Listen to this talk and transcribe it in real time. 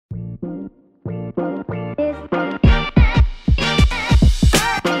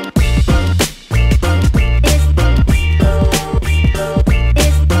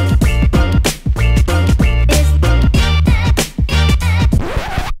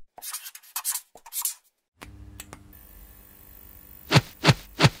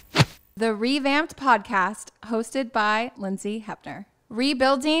the ReVampped podcast hosted by Lindsay Hepner.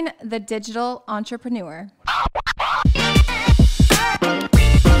 Rebuilding the digital entrepreneur.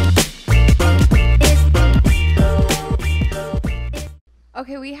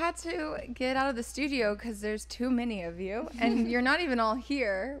 Okay, we had to get out of the studio because there's too many of you, and you're not even all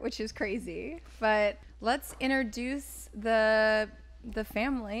here, which is crazy. But let's introduce the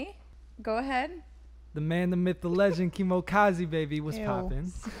family. Go ahead. The man, the myth, the legend, KeemoKazi, baby. What's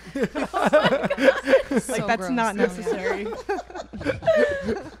poppin'? Like, that's not necessary.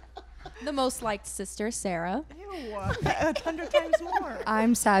 The most liked sister, Sarah. Ew, 100 times more.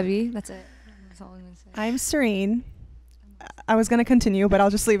 I'm Savvy. That's it. That's all I'm going to say. I'm Serene. I was going to continue, but I'll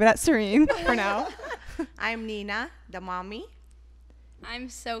just leave it at Serene for now. I'm Nina, the mommy. I'm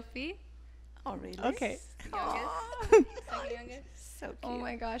Sophie. Oh, really? Okay. Second youngest. So cute. Oh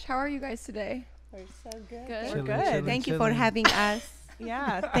my gosh, how are you guys today? We're so good. Good. We're Chilling, good. chilling, Thank you for chilling. having us.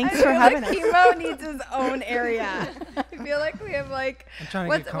 Yeah, thanks for having us. Chemo needs his own area. I feel like we have like I'm trying to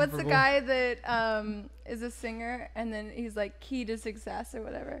what's get the comfortable. guy that is a singer and then he's like key to success or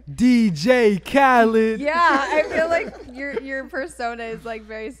whatever. DJ Khaled. Yeah, I feel like your persona is like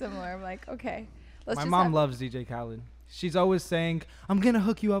very similar. I'm like, okay, let's My just mom have- loves DJ Khaled. She's always saying, I'm going to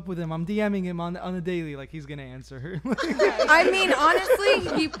hook you up with him. I'm DMing him on a daily. Like, he's going to answer her. I mean,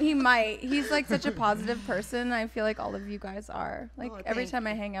 honestly, he might. He's like such a positive person. I feel like all of you guys are. Like every time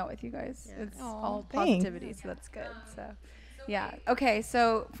I hang out with you guys, it's all thanks. positivity. So that's good. So, yeah. Okay.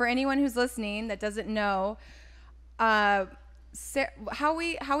 So for anyone who's listening that doesn't know, how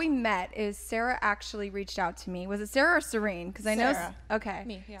we met is Sarah actually reached out to me. Was it Sarah or Serene? Because I know. Sarah. Okay.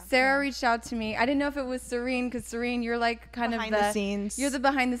 Me, yeah. Sarah reached out to me. I didn't know if it was Serene because Serene, you're like kind Behind of the scenes. You're the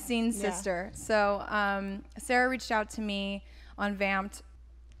behind the scenes Yeah. sister. So Sarah reached out to me on Vamped.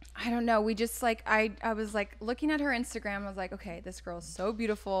 I don't know. We just like I was like looking at her Instagram. I was like, okay, this girl is so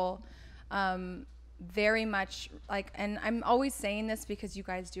beautiful. Very much like, and I'm always saying this because you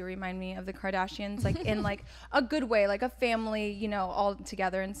guys do remind me of the Kardashians, like in like a good way, like a family, you know, all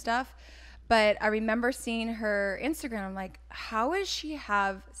together and stuff. But I remember seeing her Instagram. I'm like, how does she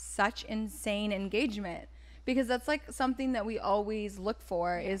have such insane engagement? Because that's like something that we always look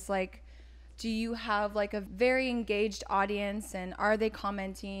for is like, do you have like a very engaged audience and are they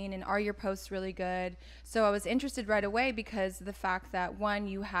commenting and are your posts really good? So I was interested right away because the fact that one,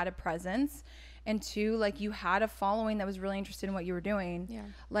 you had a presence, and two, like you had a following that was really interested in what you were doing. Yeah.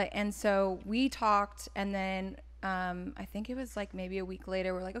 Like, and so we talked, and then I think it was like maybe a week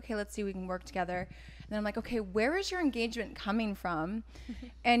later, we're like, okay, let's see if we can work together. And then I'm like, okay, where is your engagement coming from?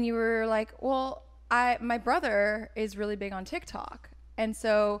 And you were like, well, my brother is really big on TikTok. And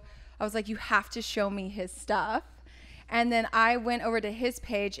so I was like, you have to show me his stuff. And then I went over to his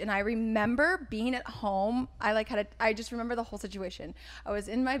page, and I remember being at home. I just remember the whole situation. I was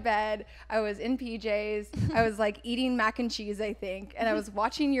in my bed. I was in PJs. I was like eating mac and cheese, I think. And I was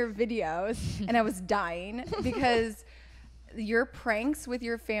watching your videos, and I was dying because your pranks with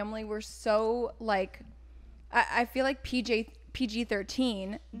your family were so like, I feel like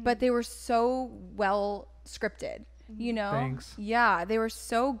PG-13, but they were so well scripted. You know, Thanks. Yeah, they were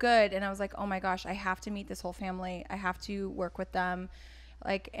so good. And I was like, oh my gosh, I have to meet this whole family. I have to work with them.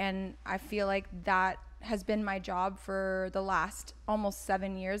 Like, and I feel like that has been my job for the last almost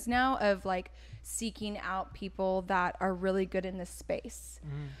 7 years now of like seeking out people that are really good in this space.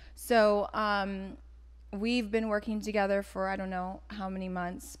 So, we've been working together for, I don't know how many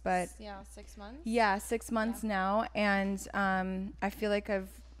months, but 6 months. yeah, 6 months now. And, I feel like I've,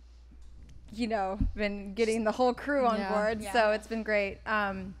 you know, been getting the whole crew on board. So it's been great.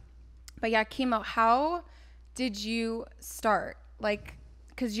 But yeah, Keemo, how did you start? Like,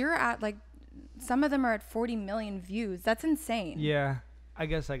 cause you're at like, some of them are at 40 million views. That's insane. Yeah, I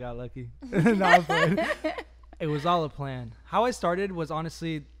guess I got lucky. No, I'm playing. It was all a plan. How I started was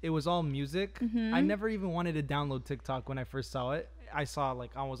honestly, it was all music. I never even wanted to download TikTok when I first saw it. I saw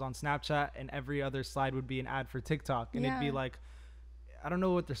like I was on Snapchat and every other slide would be an ad for TikTok. And it'd be like, I don't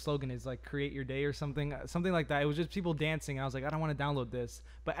know what their slogan is, like create your day or something like that. It was just people dancing. I was like, I don't want to download this.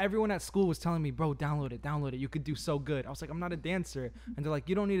 But everyone at school was telling me, bro, download it. You could do so good. I was like, I'm not a dancer. And they're like,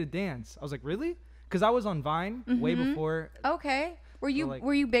 you don't need to dance. I was like, really? Because I was on Vine way before. Okay. Were you like-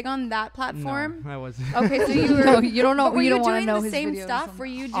 were you big on that platform? No, I wasn't. Okay, so you were. No, you don't know. But were You you don't want to doing know the his same videos or stuff? something. Were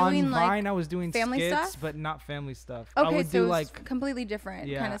you On doing like Vine, I was doing family skits, stuff? but not family stuff. Okay, I would so do it's like completely different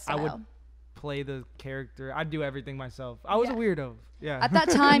yeah, kind of style. I would play the character. I'd do everything myself. I was a weirdo. Yeah. At that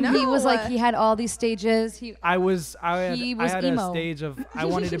time, he was like, No. he had all these stages. I had was a emo. stage of I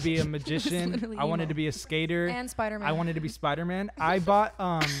wanted to be a magician. literally I wanted emo. to be a skater. And Spider-Man. I wanted to be Spider-Man. I bought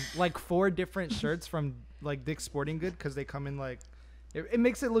like 4 different shirts from like Dick's Sporting Good because they come in like It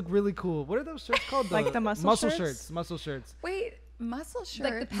makes it look really cool. What are those shirts called? Like the muscle shirts? Muscle shirts. Wait, muscle shirt.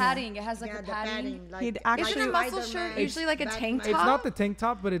 Like the padding. It has like Yeah, the the padding. like, He'd like actually- Isn't a muscle Spider-Man, shirt usually like a tank Batman. top? It's not the tank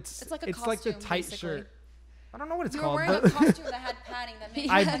top, but it's It's like a the costume, tight basically. shirt. I don't know what it's You were called. wearing a But costume that had padding that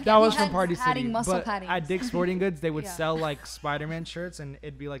made that was he from had Party padding, City. muscle But padding. at Dick's Sporting Goods, they would Yeah. sell like Spider-Man shirts, and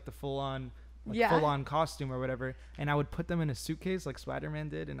it'd be like the full-on, Yeah. full-on costume or whatever. And I would put them in a suitcase like Spider-Man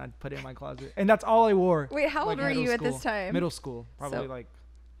did, and I'd put it in my closet. And that's all I wore. Wait, how old like, were middle you at this school. time? Middle school, probably So- like,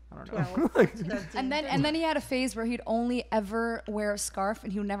 I don't know. 12, 13. And then he had a phase where he'd only ever wear a scarf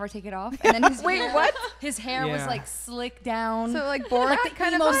and he would never take it off. And then his Wait, hair, what? His hair was Yeah. like slick down. So like Borat like the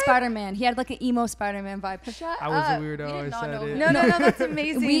kind emo of vibe? Spider-Man. He had like an emo Spider-Man vibe. Shut I was up. a weirdo. We did I not said know it. him. No, that's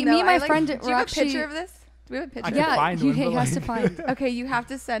amazing. Me though. and my I, like, friend do were you have actually- a picture of this? Do we have a I picture? could Yeah, find he one, but, has to like- find. Okay, you have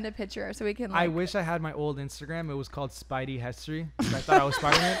to send a picture so we can. Like, I wish I had my old Instagram. It was called Spidey Hesri. I thought I was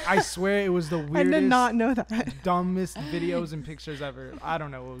Spider-Man. I swear it was the I weirdest, did not know that. dumbest videos and pictures ever. I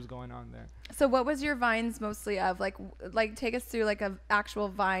don't know what was going on there. So what was your Vines mostly of? Like take us through like a actual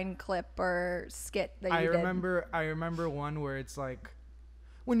Vine clip or skit that you I did. remember one where it's like,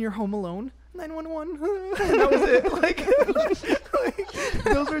 when you're home alone, 911. And that was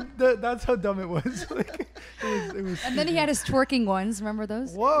it. That's how dumb it was. It was And then he had his twerking ones. Remember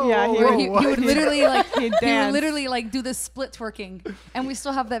those? whoa. Yeah, whoa, he Where whoa, he what? would literally like He'd he would dance. literally like do the split twerking, and we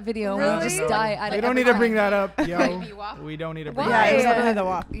still have that video. And Really? we just die at it. We don't every need to time. bring that up, yo. Baby wop. We don't need to bring Yeah, that it was up. not the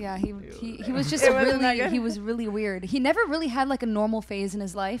WAP. Yeah, he was just It wasn't that really good? he was really weird. He never really had like a normal phase in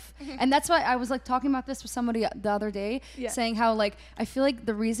his life, and that's why I was like talking about this with somebody the other day, Yeah. saying how like I feel like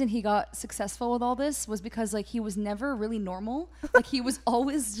the reason he got successful with all this was because like he was never really normal. Like he was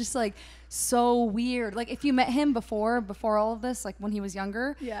always just like so weird. Like if you met him before all of this, like when he was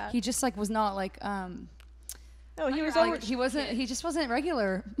younger, Yeah. he just like was not like No, he was like always, he just wasn't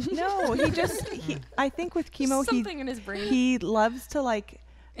regular. no, I think with chemo, Something in his brain. he loves to like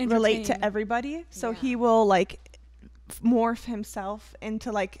relate to Entertain. everybody. So Yeah. he will like morph himself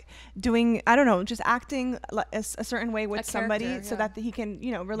into like doing, I don't know, just acting a certain way with A somebody character, so yeah. that he can,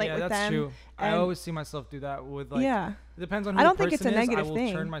 relate Yeah, with that's them. true. I and- always see myself do that with like. yeah. It depends on who I the don't think it's a person is. negative I will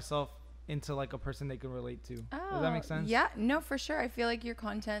thing. turn myself into like a person they can relate to. Oh, Does that make sense? Yeah, no, for sure. I feel like your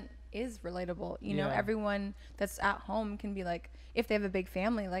content is relatable. You know, Yeah. everyone that's at home can be like, if they have a big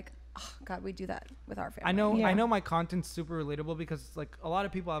family, like, oh God, we do that with our family. I know. Yeah. I know my content's super relatable because like a lot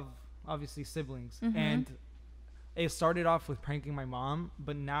of people have obviously siblings, Mm-hmm. and it started off with pranking my mom,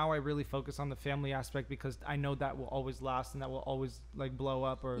 but now I really focus on the family aspect because I know that will always last and that will always like blow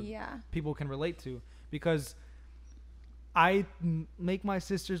up or Yeah. people can relate to, because I make my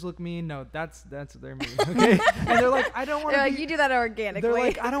sisters look mean. No, that's their mean. Okay, and they're like, I don't want They're to. like, you do that organically. They're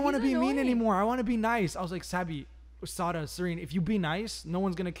like, I don't want to He's be mean annoying. anymore. I want to be nice. I was like, Sabi, Sada, Serene, if you be nice, no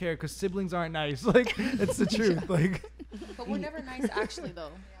one's gonna care because siblings aren't nice. Like, it's the truth. Like, But we're never nice, actually,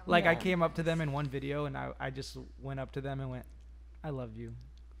 though. like I Yeah. came up to them in one video and I just went up to them and went, I love you.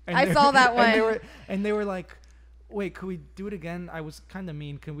 And I they- saw that and one. they were like, wait, could we do it again? I was kind of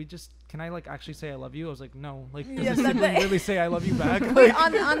mean. Can I like actually say I love you? I was like, no. Like, does Yeah, a sibling that- really say I love you back? Wait,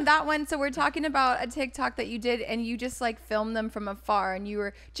 Like, on that one, so we're talking about a TikTok that you did and you just like filmed them from afar and you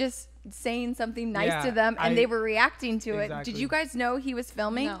were just saying something nice Yeah, to them and I- they were reacting to it. Did Exactly. you guys know he was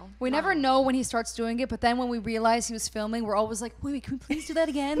filming? No. We never know when he starts doing it, but then when we realize he was filming, we're always like, wait, can we please do that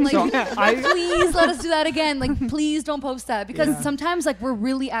again? Like, So, please let us do that again. Like, please don't post that. Because Yeah. sometimes, like, we're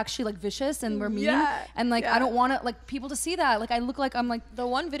really actually, like, vicious and we're mean. Yeah, And, like, yeah. I don't want to, like, people to see that. Like, I look like I'm, like, The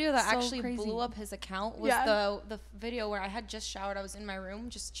one video that So actually crazy. blew up his account was Yeah. the video where I had just showered. I was in my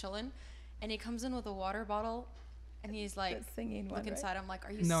room just chilling, and he comes in with a water bottle, and he's like, The singing one, look right? inside. I'm like,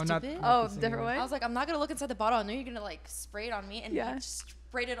 are you No, not- stupid? not Oh, the same different one. one? I was like, I'm not gonna look inside the bottle. I know you're gonna like spray it on me, and Yeah. he just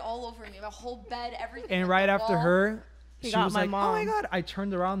sprayed it all over me, my whole bed, everything. and like, right the after wall. her, He she got was my like, oh my mom. God. I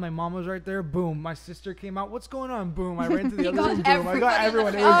turned around. My mom was right there. Boom. My sister came out. What's going on? Boom. I ran to the He other got room. Boom. I everybody got in the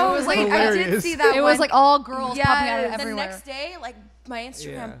everyone. family. Oh, it was like, I hilarious. did see that it one. was like all girls popping out of Yes. The everywhere. next day, like my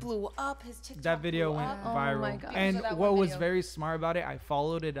Instagram Yeah. blew up. His TikTok. That video blew went up. Oh viral. my God. Because And of that what one was video. very smart about it, I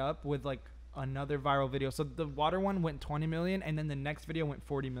followed it up with like another viral video. So the water one went 20 million, and then the next video went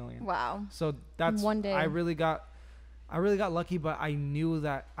 40 million. Wow. So that's One day. I really got lucky, but I knew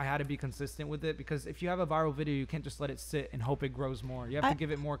that I had to be consistent with it, because if you have a viral video, you can't just let it sit and hope it grows more. You have I- to give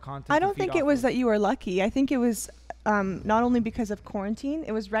it more content. I to don't feed think it off was of. that you were lucky. I think it was not only because of quarantine.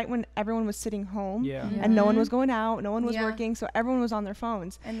 It was right when everyone was sitting home. Yeah. And no one was going out, no one was Yeah. working, so everyone was on their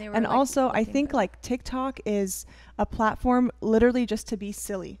phones. And they were And like, also, I looking think for- like TikTok is a platform literally just to be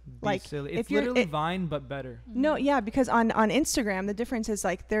silly. Be like silly. if It's you're literally it- Vine, but better. no, yeah, because on Instagram, the difference is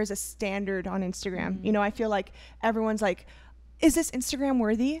like there's a standard on Instagram. You know, I feel like everyone's like, is this Instagram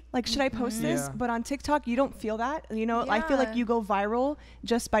worthy? Like, should I post this? Yeah. But on TikTok, you don't feel that. You know, I feel Yeah. like you go viral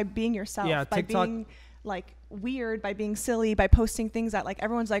just by being yourself. Yeah, by TikTok- being like weird, by being silly, by posting things that like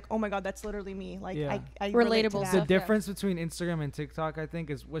everyone's like, oh my God, that's literally me. Like, Yeah. I relate to Relatable that. The stuff. Yeah. difference between Instagram and TikTok, I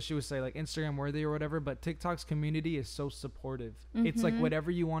think, is what she would say, like Instagram worthy or whatever. But TikTok's community is so supportive. It's like whatever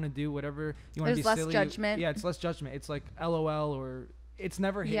you want to do, whatever you want to be There's less silly. judgment. Yeah, it's less judgment. It's like LOL or it's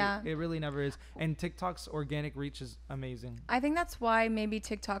never hate. Yeah. It really never is. And TikTok's organic reach is amazing. I think that's why maybe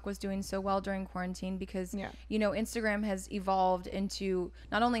TikTok was doing so well during quarantine because, Yeah. you know, Instagram has evolved into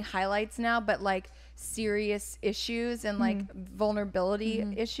not only highlights now, but like serious issues and like vulnerability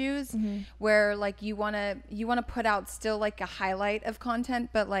issues where like you want to put out still like a highlight of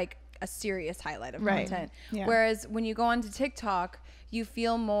content, but like a serious highlight of Right. content. Yeah. Whereas when you go onto TikTok, you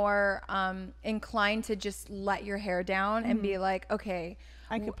feel more inclined to just let your hair down and be like, okay,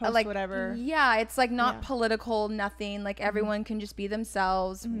 I could post like whatever. Yeah, it's like not Yeah. political, nothing. Like everyone can just be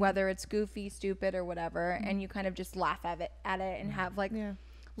themselves, whether it's goofy, stupid, or whatever, and you kind of just laugh at it and have like Yeah.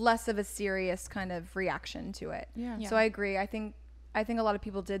 less of a serious kind of reaction to it. Yeah. So I agree. I think a lot of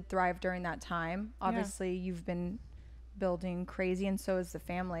people did thrive during that time. Obviously, you've been building crazy, and so is the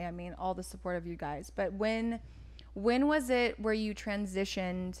family. I mean, all the support of you guys. But when was it where you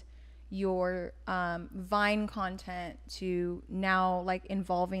transitioned your Vine content to now like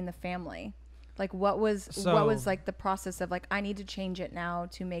involving the family? Like what was like the process of like I need to change it now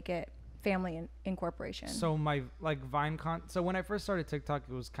to make it family incorporation? So my like Vine so when I first started TikTok,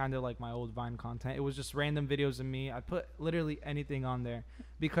 it was kind of like my old Vine content. It was just random videos of me. I put literally anything on there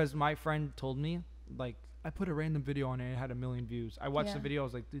because my friend told me, like, I put a random video on it and it had 1 million views. I watched the Yeah. video. I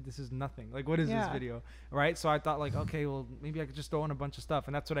was like, dude, this is nothing. Like, what is this Yeah. video? Right? So I thought like, okay, well, maybe I could just throw in a bunch of stuff.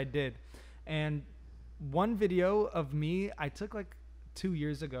 And that's what I did. And one video of me, I took like 2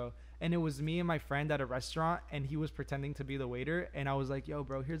 years ago. And it was me and my friend at a restaurant. And he was pretending to be the waiter. And I was like, yo,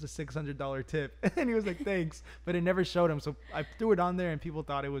 bro, here's a $600 tip. And he was like, thanks. But it never showed him. So I threw it on there and people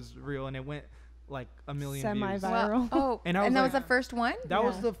thought it was real. And it went like 1 million views. Semi-viral. Oh, And and, I was that was like- the first one? That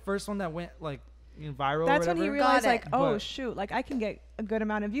was Yeah. the first one that went like viral. That's or when he whatever. realized, Got like, it. oh But- shoot, like I can get a good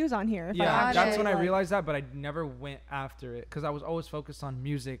amount of views on here. If I Yeah, Got that's it. when I like- realized that, but I never went after it because I was always focused on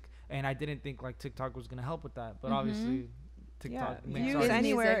music, and I didn't think like TikTok was gonna help with that. But obviously, Yeah, TikTok makes views all Is these-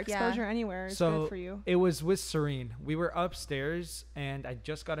 anywhere, music, yeah. exposure anywhere is So good for you. it was with Serene. We were upstairs, and I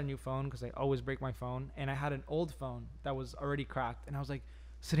just got a new phone because I always break my phone, and I had an old phone that was already cracked, and I was like,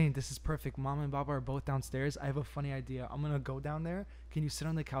 Serene, this is perfect. Mom and Baba are both downstairs. I have a funny idea. I'm gonna go down there. Can you sit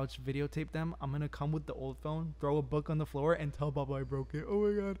on the couch, videotape them? I'm gonna come with the old phone, throw a book on the floor, and tell Baba I broke it. Oh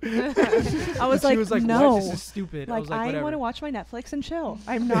my god. I was She like, was like, no. what? This is stupid. I Like, was like, I whatever. want to watch my Netflix and chill.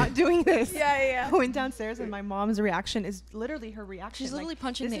 I'm not doing this. Yeah. I went downstairs and my mom's reaction is literally her reaction. She's like, literally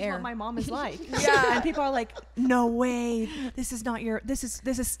punching this the is air. what my mom is like. Yeah. And people are like, no way. This is not your. This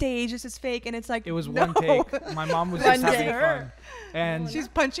is stage. This is fake. And it's like, It was no. one take. My mom was One just having take. fun. And She's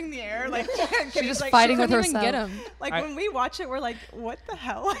punching the air like She's just like, fighting she with couldn't herself. Get him. Like I- when we watch it, we're like, what the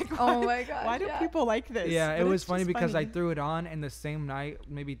hell? Like, Oh why- my God, Why do yeah. people like this? yeah, it But was it's funny just because I funny. threw it on, and the same night,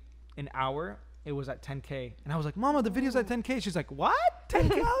 maybe an hour, it was at 10K. And I was like, Mama, the video's at 10K. She's like, what?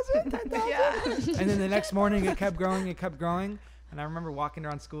 10,000? 10,000? Yeah. And then the next morning, it kept growing. And I remember walking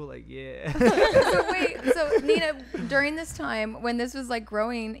around school like, yeah. So wait, so Nina, during this time when this was like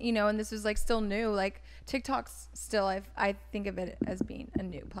growing, you know, and this was like still new, like TikTok's still, I think of it as being a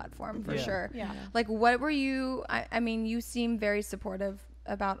new platform for Yeah. sure. Yeah. Like, what were you? I mean, you seem very supportive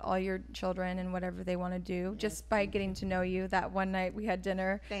about all your children and whatever they want to do. Just by getting to know you, that one night we had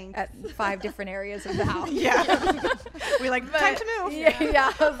dinner Thanks. at 5 different areas of the house. Yeah. we like, time to move.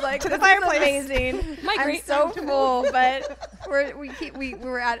 Yeah, I was like, To the this is fireplace. amazing. I'm Migrate. so full, but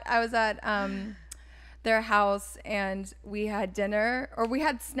I was at their house and we had dinner, or we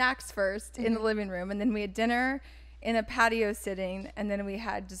had snacks first in the living room, and then we had dinner in a patio sitting, and then we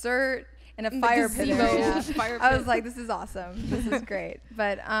had dessert in a fire pit. gazebo. area. Fire I was pit. like, this is awesome. This is great.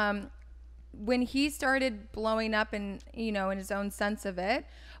 But when he started blowing up and, you know, in his own sense of it,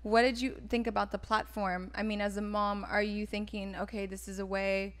 what did you think about the platform? I mean, as a mom, are you thinking, okay, this is a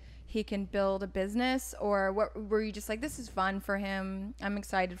way he can build a business, or what were you just like, this is fun for him, I'm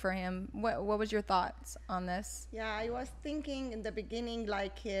excited for him? What was your thoughts on this? Yeah, I was thinking in the beginning,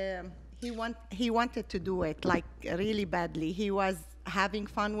 like he wanted to do it like really badly. He was having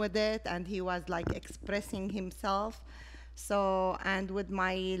fun with it, and he was like expressing himself. So, and with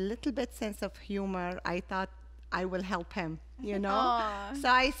my little bit sense of humor, I thought I will help him, you know. Aw. So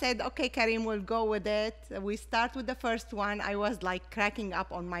I said, okay, Karim, we'll go with it. We start with the first one. I was like cracking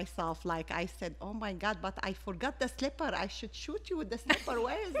up on myself. Like I said, oh my God, but I forgot the slipper. I should shoot you with the slipper.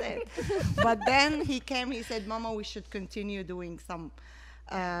 Where is it? But then he came, he said, Mama, we should continue doing some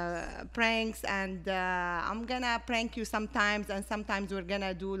pranks, and I'm gonna prank you sometimes, and sometimes we're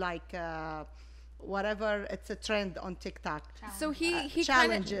gonna do like whatever, it's a trend on TikTok. So he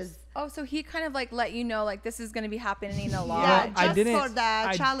challenges. So he kind of like let you know like this is going to be happening a lot. Yeah, Well, I just didn't- for the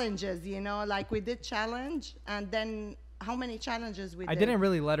I- challenges, you know, like we did challenge, and then how many challenges we did? I didn't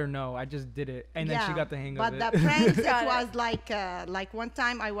really let her know. I just did it, and then she got the hang of it. But the pranks, Got it it. was like one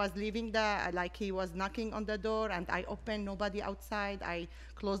time I was leaving like he was knocking on the door, and I opened, nobody outside. I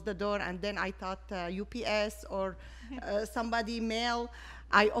closed the door, and then I thought UPS or somebody mail.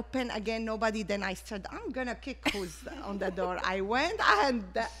 I opened again, nobody. Then I said, I'm gonna kick who's on the door. I went, and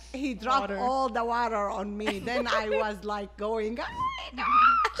he dropped all the water on me. Then I was like going,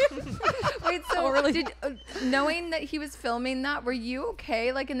 Wait, so did knowing that he was filming that, were you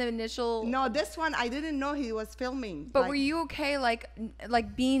okay like in the initial no, this one I didn't know he was filming. But like, were you okay like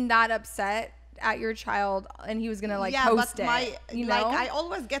being that upset at your child and he was going to like yeah, post but it, you know? like I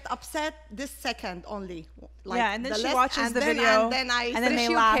always get upset this second only. Like Yeah, and then the she less- watches and the then, video, and then I and But then is they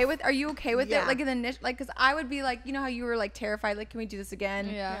she laugh. okay with? Are you okay with Yeah. it? Like in the initial, like, because I would be like, you know how you were like terrified, like, can we do this again?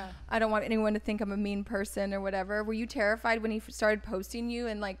 Yeah. I don't want anyone to think I'm a mean person or whatever. Were you terrified when he started posting you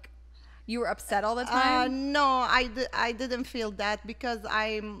and like you were upset all the time? no, I didn't feel that because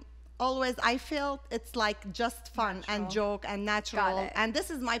I felt it's like just fun and joke and natural. it. And this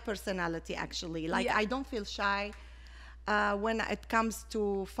is my personality actually. Like Yeah. I don't feel shy when it comes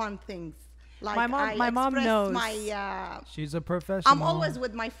to fun things. Like My mom express knows. She's a professional. I'm always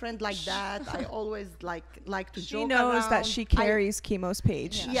with my friend like that. I always like to She joke knows that around. she carries Chemo's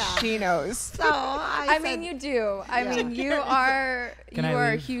page. Yeah. She knows. So I mean, said- you do. I Yeah. mean, you are Can I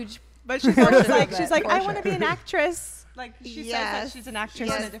a leave? huge. But she's always Portion like, of she's it, like, for I sure. want to be an actress. Like she says that Yes. she's an actress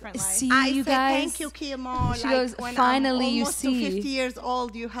in a Yes. different life. See I you said, guys. thank you, Keemo. She like, goes, when "Finally, I'm you almost see." to 50 years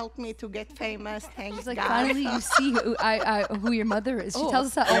old, you helped me to get famous. Thanks, She's like, God. finally, you see who your mother is. She tells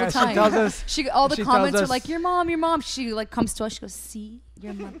us that all Yeah, the she time. tells us- She all the she comments tells are us- like, your mom. She like comes to us. She goes, see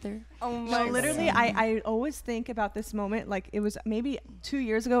your mother. No, literally, I always think about this moment. Like it was maybe 2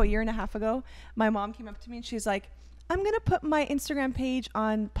 years ago, a year and a half ago. My mom came up to me and she's like, I'm gonna put my Instagram page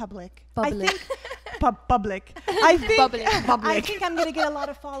on public. Public. I think public. I think Public. I think I'm gonna get a lot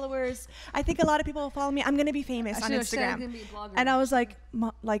of followers. I think a lot of people will follow me. I'm gonna be famous on She said I'm Instagram. gonna be a blogger. And I was like,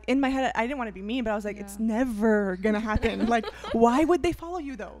 like in my head, I didn't want to be mean, but I was like, it's never gonna happen. Like, why would they follow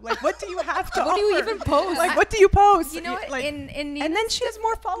you though? Like, what do you have to What do you offer? even post? Like, what do you post? You know what? Like, in Nina's and then she has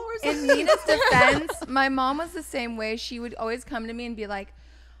more followers. in Nina's defense, my mom was the same way. She would always come to me and be like,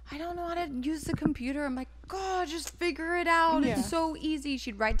 I don't know how to use the computer. I'm like, God, just figure it out. Yeah. It's so easy.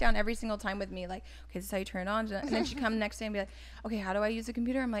 She'd write down every single time with me, like, okay, this is how you turn it on. And then she'd come next day and be like, okay, how do I use the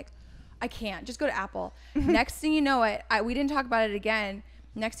computer? I'm like, I can't. Just go to Apple. Next thing you know it, we didn't talk about it again.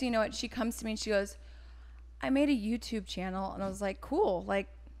 Next thing you know it, she comes to me and she goes, I made a YouTube channel. And I was like, cool. Like,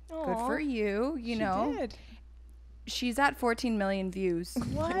 good for you. You know, Did. she's at 14 million views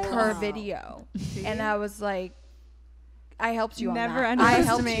per video. And I was like, I helped you Never on that. I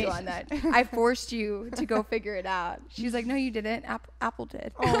helped underestimate. you on that. I forced you to go figure it out. She's like, no, you didn't. Apple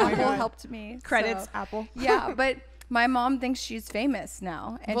did. Oh my Apple God. helped me. Credits, So, Apple. yeah, but my mom thinks she's famous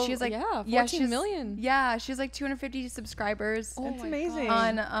now, and Well, she's like, yeah, 14 she's- million. Yeah, she's like 250 subscribers That's amazing.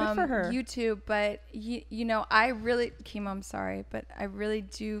 on Good for her. YouTube. But you know, I really, Keemo, I'm sorry, but I really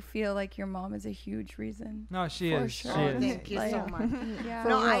do feel like your mom is a huge reason. No, she For is. sure. She Oh, is. thank you so Like- much. Yeah.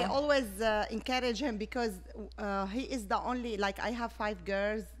 No, I always encourage him because he is the only, like I have 5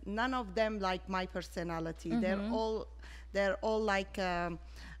 girls, none of them like my personality. They're all like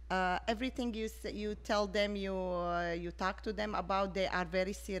everything you tell them, you talk to them about, they are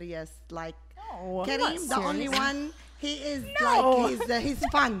very serious. Like Oh, Karim, the only one, he is No. like he's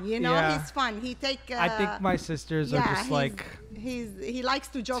fun, you know, Yeah. he's fun. He take. I think my sisters are just like he likes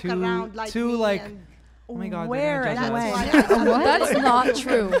to joke too- around like too, me like, and oh my God, Where they're and gonna when? judge us. that's why I- That is not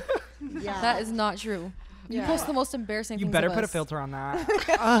true. yeah. That is not true. You Yeah. post the most embarrassing You things better of put a us. filter on that.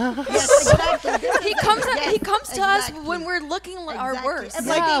 Yes, exactly. This He is- comes yes, he comes to exactly. us when we're looking like our Exactly. worst. It's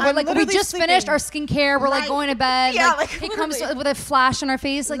Like, Yeah, I'm we're like we literally just finished our skincare. We're like Like- going to bed. Yeah, like, like, he comes literally. with a flash on our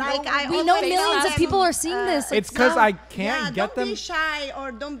face. Like, Like, I we know always millions tell of people them, are seeing this. Like, It's because No, I can't get don't them. be shy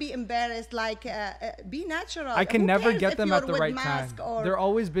or don't be embarrassed. Like, be natural. I can Who never cares get if them you're at the with right time. mask or- They're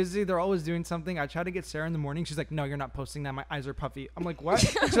always busy. They're always doing something. I try to get Sarah in the morning. She's like, "No, you're not posting that. My eyes are puffy." I'm like, "What?"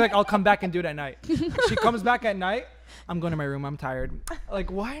 She's like, "I'll come back and do it at night." She comes comes back at night. I'm going to my room. I'm tired. Like,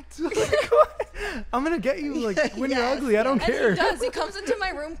 what? Like, what? I'm going to get you like when you're ugly. I don't And care. he does. He comes into my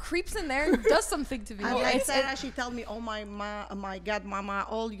room, creeps in there, and does something to me. And like Sarah, she told me, oh my God, Mama,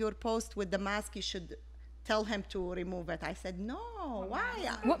 all your posts with the mask, you should tell him to remove it. I said, no, why?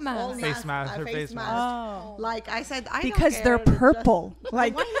 What mask? All Face mask, her face mask. Oh. Like I said, I Because don't they're care. purple.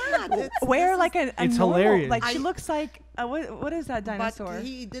 Like, Why not? wear like a It's normal, hilarious. like she looks like what is that dinosaur? But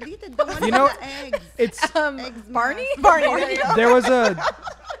he deleted the one You know, with the eggs. It's Eggs Barney? mask. Barney. there was a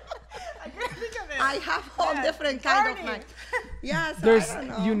I have all different kind of like. Yes, there's I don't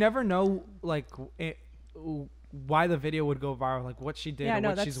know. you never know like why the video would go viral, like what she did Yeah, or no,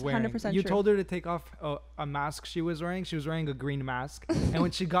 what she's that's wearing. 100% You true. told her to take off a mask she was wearing. She was wearing a green mask, and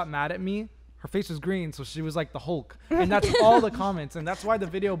when she got mad at me, her face was green, so she was like the Hulk, and that's all the comments, and that's why the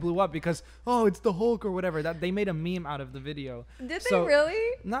video blew up because it's the Hulk or whatever. That they made a meme out of the video. Did So- they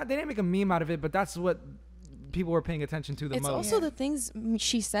really? Not they didn't make a meme out of it, but that's what people were paying attention to the It's most. also the things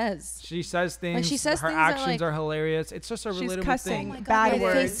she says. She says things. she says her things that, actions like- are hilarious. It's just a She's relatable cussing thing. Oh my God, bad my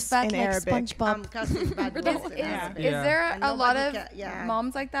words face fat in like Arabic. SpongeBob. cussing bad Is- words Is, in is Arabic. Yeah. there And a lot nobody of yeah.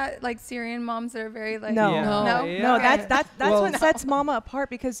 moms like that, like Syrian moms that are very like No. Yeah. No. No? Yeah. No, Okay. that's Well- what sets mama apart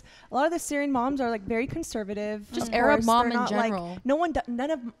because a lot of the Syrian moms are like very conservative. Just Of Arab course, mom they're in not, like- general.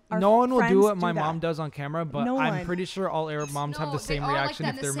 none of our No one will do friends what my that. mom does on camera, but No I'm one. pretty sure all Arab moms have the same reaction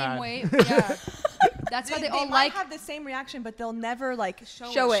if they're mad. Yeah. That's why they all might like. have the same reaction, but they'll never like Show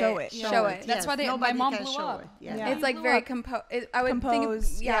it. Show it. Show it. That's why they- my Nobody mom can blew show up. it. Yeah. Yeah. It's like Blew very up. composed. I would Composed,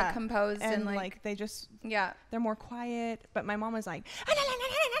 think, yeah. composed and, and like, like they just yeah. they're more quiet. But my mom was like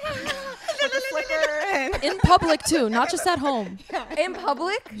with the slipper and In public too, not just at home. In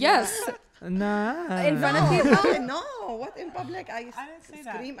public? Yes. Nah. In front of people? No, what in public? I didn't say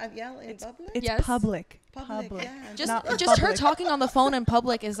that. scream and yell in public. it's Yes. public. Public, yeah. Just Not just her public. talking on the phone in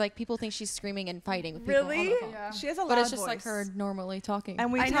public is like people think she's screaming and fighting with people on Really? the phone. Yeah. She has a loud But it's just voice. like her normally talking.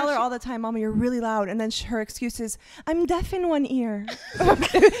 And we I know tell her she- all the time, Mama, you're really loud. And then her excuse is, I'm deaf in one ear.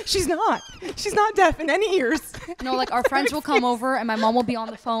 She's not. She's not deaf in any ears. No, like our friends will come over and my mom will be on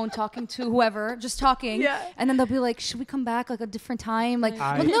the phone talking to whoever, just talking. Yeah. And then they'll be like, should we come back like a different time? Like,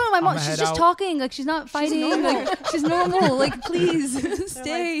 I- well, no, my mom, I'ma she's head just out. talking. Like, she's not fighting. Like, she's normal. Like, please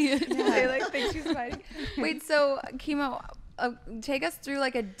stay. They like think she's fighting. Wait, so Chemo, take us through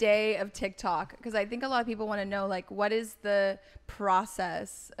like a day of TikTok because I think a lot of people want to know like what is the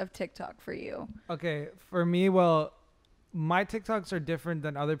process of TikTok for you? Okay, for me, well, my TikToks are different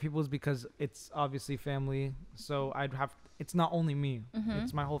than other people's because it's obviously family. So it's not only me,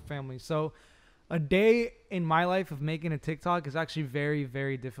 it's my whole family. So a day in my life of making a TikTok is actually very,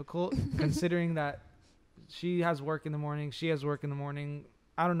 very difficult considering that she has work in the morning. She has work in the morning.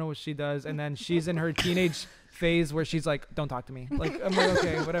 I don't know what she does. And then she's in her teenage phase where she's like, don't talk to me. Like, I'm like,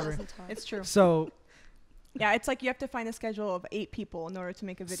 okay, whatever. It's true. So Yeah, it's like you have to find a schedule of 8 people in order to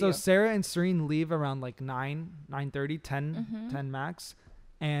make a video. So Sarah and Serene leave around like 9:30, 10 max,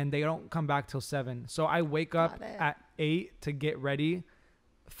 and they don't come back till 7. So I wake up Got it. at 8 to get ready,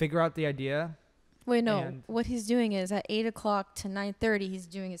 figure out the idea. Wait, no. And- What he's doing is at 8 o'clock to 9:30, he's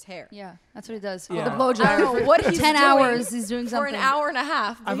doing his hair. Yeah, that's what he does. Yeah. The blow I dryer. don't know what For he's 10 doing hours, he's doing for something. an hour and a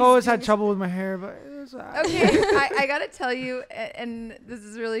half. I've always had trouble with my hair, but it's Okay, I gotta tell you, and this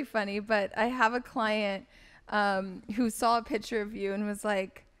is really funny, but I have a client who saw a picture of you and was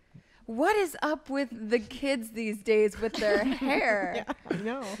like, what is up with the kids these days with their hair? I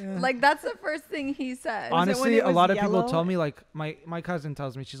know. Like that's the first thing he said. honestly, it a was lot of people yellow? tell me, like my cousin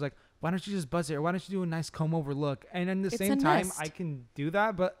tells me, she's like, why don't you just buzz it, or why don't you do a nice comb over look? And at the It's same a time, nest. I can do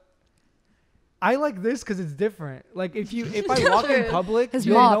that, but I like this because it's different. Like if I walk in True. public, His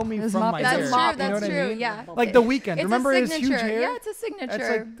you'll mop. know me His from mop my is hair. That's a true. mop, You know That's what I true. mean? Yeah. Like the weekend. It's Remember a his signature. huge hair? Yeah, it's a signature. That's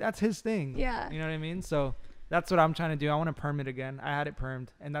like that's his thing. Yeah. You know what I mean? So that's what I'm trying to do. I want to perm it again. I had it permed,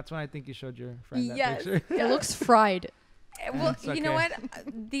 and that's when I think you showed your friend that Yes. picture. It looks fried. Well, It's you know okay.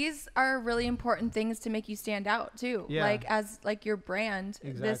 what? These are really important things to make you stand out too. Yeah. Like as like your brand.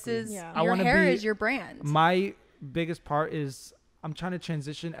 This Exactly. is Yeah. I your wanna hair be- is your brand. My biggest part is I'm trying to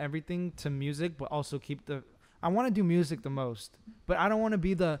transition everything to music, but also keep I want to do music the most, but I don't want to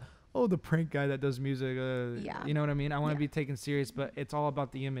be the prank guy that does music. Yeah. You know what I mean? I want to Yeah. be taken serious, but it's all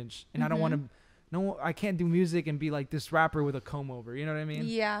about the image, and I don't Mhm. want to. No, I can't do music and be like this rapper with a comb over. You know what I mean?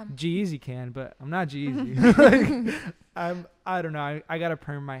 Yeah. G-Eazy can, but I'm not G-Eazy. Like, I don't know. I gotta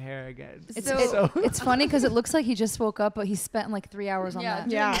perm my hair again. It's funny because it looks like he just woke up, but he spent like 3 hours on that.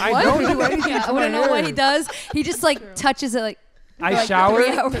 Yeah. I don't do anything Yeah, to I my want to know what hair. he does. He just like touches it like I like shower.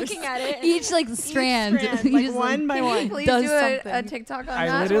 3 hours. Looking at it. Each like strand. strand, You like just, one by one. Please does do a something. TikTok on I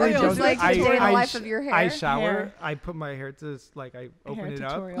that. literally or just don't. like the day in the life sh- of your hair. I shower. Hair. I put my hair to like I open hair it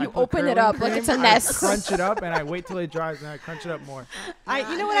up. tutorial. I You put open it curling up like cream, it's a I nest. crunch it up and I wait till it dries and I crunch it up more.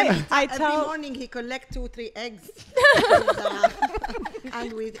 You know what I Every tell. morning he collect 2-3 eggs,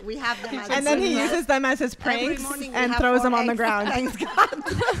 and we have them. As And then he breakfast. uses them as his Every pranks morning we and have throws 4 them on the eggs. ground. Thanks God.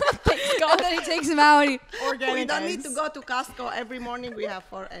 thanks God that he takes him out. We Organic don't need eggs. to go to Costco. Every morning we have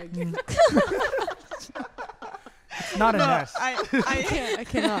 4 eggs. It's not a nest. I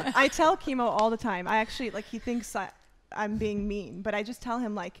cannot. I tell Chemo all the time. I actually he thinks I'm being mean, but I just tell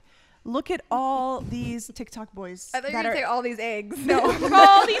him look at all these TikTok boys I thought you that were going to say are. all these eggs. No.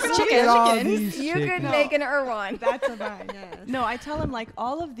 all these Look at all chickens. these You could chickens. make an Irwan. That's a vine. Yes. No, I tell him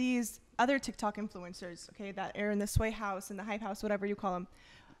all of these other TikTok influencers, okay, that are in the Sway House and the Hype House, whatever you call them.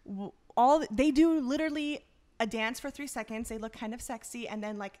 All they do literally a dance for 3 seconds. They look kind of sexy, and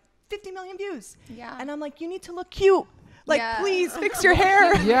then 50 million views. Yeah. And I'm like, you need to look cute. Yeah. Please fix your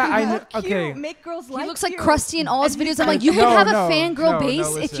hair. Yeah, I know. Look cute. Okay. Make girls He like looks like you. Krusty in all his And videos. he's I'm like, like, you could No, have no, a fangirl no, base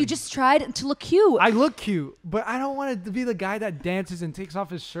if listen. you just tried to look cute. I look cute, but I don't want to be the guy that dances and takes off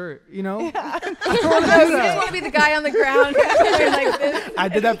his shirt. You know? No, you just want to be the guy on the ground doing like this. I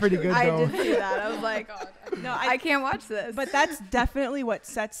did that pretty good I though. did see that. I was like, No, I can't watch this. But that's definitely what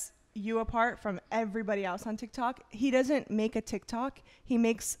sets you apart from everybody else on TikTok. He doesn't make a TikTok. He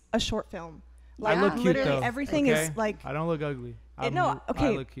makes a short film. I look cute literally though. everything okay? is like. I don't look ugly. no, okay. I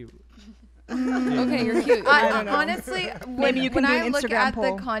look cute. Okay, you're cute. I don't know. Honestly, Maybe you can when do I an look Instagram at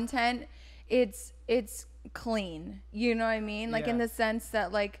poll. the content, it's clean. You know what I mean? Like in Yeah. the sense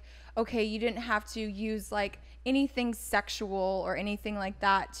that okay, you didn't have to use anything sexual or anything like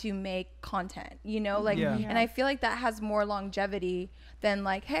that to make content. Yeah. And I feel like that has more longevity than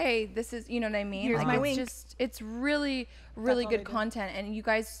hey, this is, you know what I mean? Here's my it's wink. it's really really all good they do. content, and you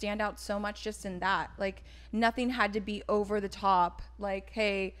guys stand out so much just in that. Nothing had to be over the top.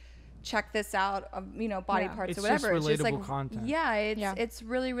 Hey, check this out, body Yeah. parts It's or whatever. just It's just relatable content. Yeah, Yeah. it's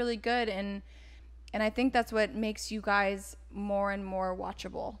really really good, and I think that's what makes you guys more and more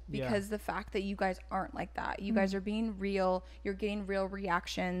watchable, Yeah. because the fact that you guys aren't like that. You guys are being real. You're getting real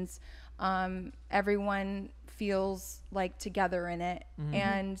reactions. Everyone feels together in it.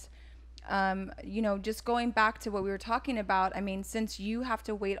 And just going back to what we were talking about, I mean, since you have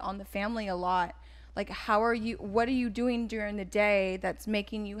to wait on the family a lot, what are you doing during the day that's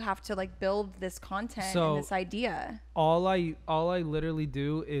making you have to build this content So- and this idea? All I literally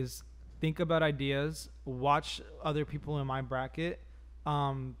do is think about ideas, watch other people in my bracket,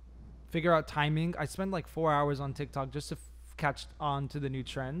 figure out timing. I spend 4 hours on TikTok just to catch on to the new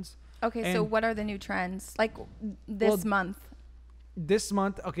trends. Okay, so And- what are the new trends this month? This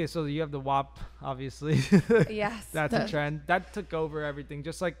month, okay, so you have the WAP, obviously. Yes. That's a trend. That took over everything.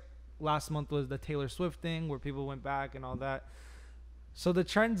 Just like last month was the Taylor Swift thing where people went back and all that. So the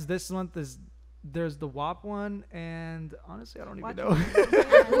trends this month is there's the WAP one, and honestly, I don't even know.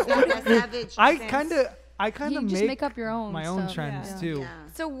 Savage. I kind of You just make up your own my own stuff. trends Yeah. too. Yeah.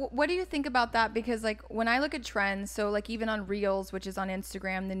 So what do you think about that? Because when I look at trends, so even on Reels, which is on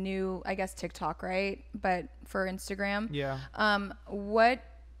Instagram, the new, I guess, TikTok, right? But for Instagram. Yeah.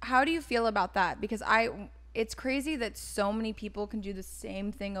 How do you feel about that? Because it's crazy that so many people can do the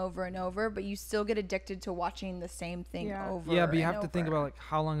same thing over and over, but you still get addicted to watching the same thing Yeah. over. Yeah, but you and have to think over. about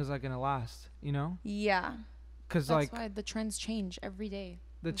how long is that gonna last? You know, Yeah. because That's why the trends change every day.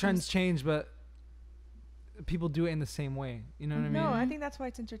 the trends change, but people do it in the same way. You know what I mean? No, I think that's why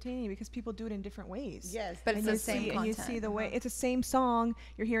it's entertaining, because people do it in different ways. Yes. But it's And the same and you see content. the way it's the same song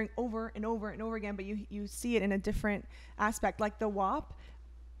you're hearing over and over and over again, but you see it in a different aspect. Like the WAP,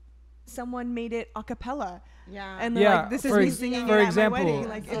 someone made it a cappella, Yeah. and they're Yeah, like, this is for me ex- singing for it example, at my wedding.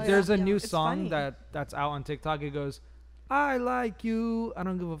 Like, it's, there's a yeah. new It's song funny. that's out on TikTok. It goes, "I like you. I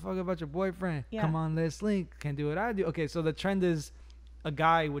don't give a fuck about your boyfriend. Yeah. Come on, let's link. Can do what I do." Okay, so the trend is a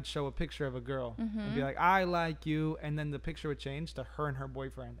guy would show a picture of a girl and be like, "I like you," and then the picture would change to her and her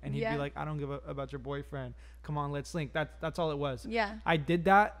boyfriend, and he'd Yeah. be like, "I don't give a about your boyfriend. Come on, let's link." That's all it was. Yeah. I did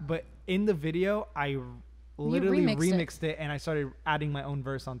that, but in the video, I literally remixed it. remixed it, and I started adding my own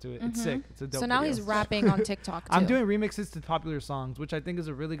verse onto it. It's sick. It's a dope So now video. he's rapping on TikTok too. I'm doing remixes to popular songs, which I think is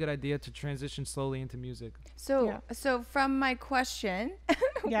a really good idea to transition slowly into music. So Yeah. so from my question,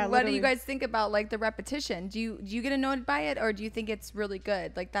 Yeah, what do you literally. guys think about the repetition? Do you get annoyed by it, or do you think it's really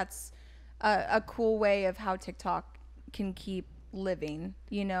good? That's a cool way of how TikTok can keep living,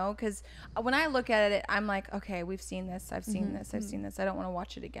 because when I look at it, I'm like, okay, we've seen this, I've seen this, I've seen this, I don't want to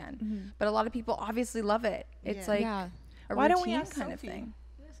watch it again. But a lot of people obviously love it. It's Yeah. Yeah. a Why don't we routine ask kind of Sophie? thing.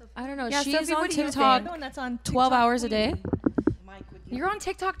 I don't know. Yeah, She's Sophie, on what do you TikTok think? One that's on 12 TikTok hours a day. Queen. My You're on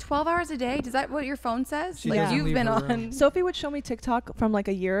TikTok 12 hours a day? Is that what your phone says? She Like doesn't you've leave been her on. room. Sophie would show me TikTok from like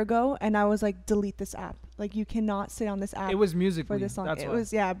a year ago, and I was like, delete this app. Like, you cannot sit on this app It was music for this song. That's It why.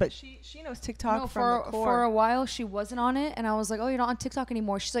 was, yeah, but she knows TikTok No, from for the core. for a while she wasn't on it, and I was like, "Oh, you're not on TikTok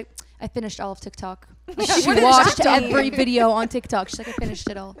anymore." She's like, "I finished all of TikTok." Like, she What does watched that mean? every video on TikTok. She's like, "I finished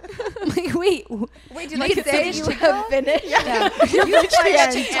it all." I'm like, wait, Wait, did You you can say finish you TikTok? have finished? yeah, You reached the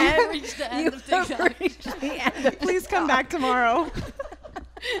end. end. reached the You end of have TikTok. reached the end of Please come back tomorrow.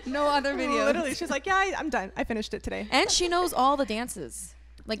 No other videos. Literally, she's like, yeah, I'm done. I finished it today. And she knows all the dances.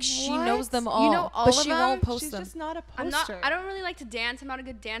 Like she knows them What? all. You know all but of she them? won't post She's them. just not a I'm poster. not. I don't really like to dance. I'm not a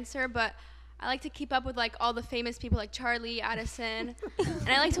good dancer, but I like to keep up with like all the famous people like Charlie, Addison, and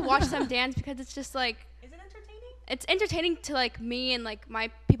I like to watch them dance because it's just like Is it entertaining? it's entertaining to like me and like my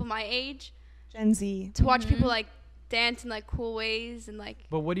people my age Gen Z. to watch people like dance in like cool ways and like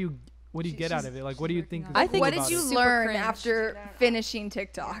But what do you get out of it? Like, what do you think? working is on I cool think What about did you it? super learn cringe. after finishing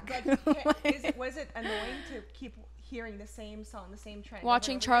TikTok? Was it annoying to keep hearing the same song, the same trend?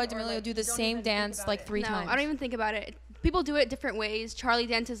 Watching Charli over and over, D'Amelio or, do like, the you don't same even think dance about like it? 3 no, times. I don't even think about it. People do it different ways. Charlie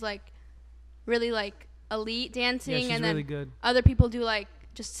dances like really like elite dancing, Yeah, she's and then really good. other people do like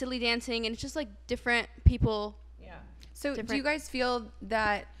just silly dancing, and it's just like different people. Yeah. So do you Different. guys feel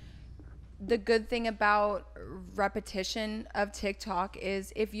that the good thing about repetition of TikTok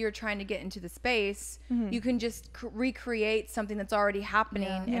is if you're trying to get into the space, you can just recreate something that's already happening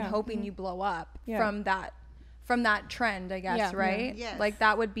and Yeah. hoping you blow up Yeah. from that trend, I guess, Yeah. right? Yes. Like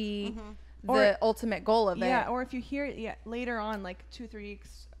that would be the Or- ultimate goal of Yeah, it. or if you hear later on, like 2-3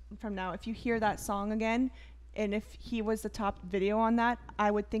 weeks from now, if you hear that song again, and if he was the top video on that,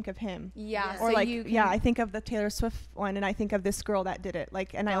 I would think of him. Yeah. Yes. So Or like, you can, yeah, I think of the Taylor Swift one, and I think of this girl that did it.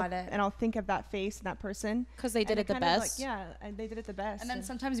 Like, and Got it. I'll think of that face and that person. because they did And it the kind of, best. Like, yeah, and they did it the best. And then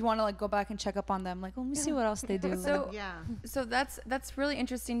sometimes you want to like go back and check up on them. Like, let me see what else they do. So Yeah. So that's really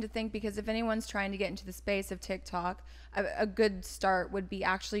interesting to think, because if anyone's trying to get into the space of TikTok, a good start would be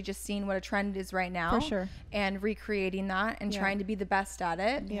actually just seeing what a trend is right now, For sure. and recreating that and Yeah. trying to be the best at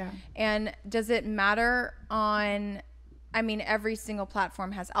it. Yeah. And does it matter on? I mean, every single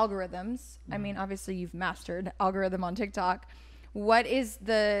platform has algorithms. I mean, obviously you've mastered algorithm on TikTok. What is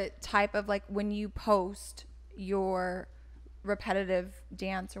the type of, like, when you post your repetitive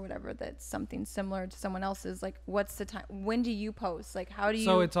dance or whatever that's something similar to someone else's, like, what's the time? When do you post? Like, how do you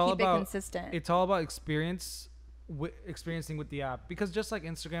So it's all keep about it consistent? It's all about experiencing with the app, because just like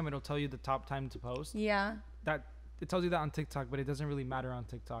Instagram, it'll tell you the top time to post. Yeah. That it tells you that on TikTok, but it doesn't really matter on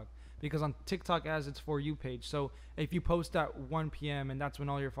TikTok, because on TikTok it has its For You page. So if you post at 1 p.m. and that's when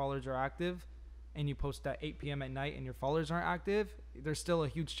all your followers are active, and you post at 8 p.m. at night and your followers aren't active, there's still a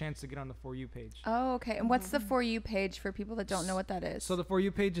huge chance to get on the For You page. Oh, okay. And what's the For You page for people that don't know what that is? So the For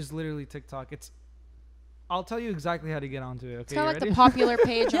You page is literally TikTok. I'll tell you exactly how to get onto it. Okay, It's kind you of like ready? the popular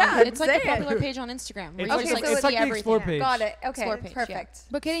page. Yeah, on, it's like say the it. popular page on Instagram. Where It's you Okay, just like so it's like see the Explore everything. page. Got it. Okay. Explore page, yeah. Perfect.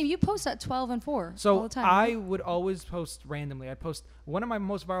 But Katie, you post at 12 and 4 all So the time. I right? would always post randomly. I'd post one of my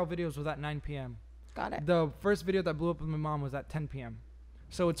most viral videos was at 9 p.m. Got it. The first video that blew up with my mom was at 10 p.m.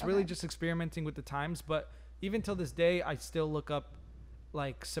 So it's really Okay. just experimenting with the times. But even till this day, I still look up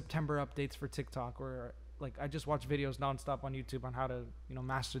like September updates for TikTok, or like I just watch videos nonstop on YouTube on how to,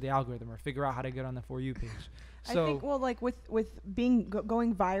 master the algorithm or figure out how to get on the For You page. So I think, well, like with being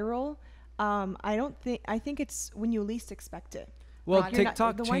going viral, I think it's when you least expect it. well, You're not-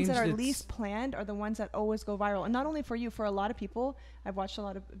 TikTok the changed ones that are its- least planned are the ones that always go viral, and not only for you, for a lot of people. I've watched a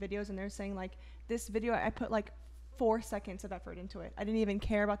lot of videos, and they're saying like, this video I put like 4 seconds of effort into it. I didn't even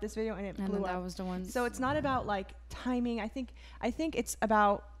care about this video, and it and blew then that up. was the one. So it's not about like timing. I think it's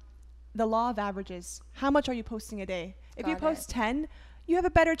about the law of averages. How much are you posting a day? If you Got post it. 10, you have a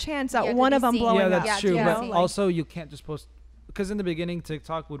better chance at Yeah, to one be of them seen. blowing yeah, up. that's true. Yeah, But like- also, you can't just post, because in the beginning,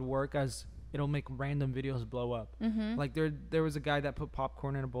 TikTok would work as it'll make random videos blow up. Mm-hmm. Like there was a guy that put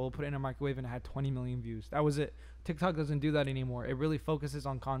popcorn in a bowl, put it in a microwave, and it had 20 million views. That was it. TikTok doesn't do that anymore. It really focuses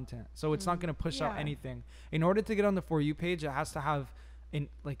on content, so it's not going to push out Yeah. anything. In order to get on the For You page, it has to have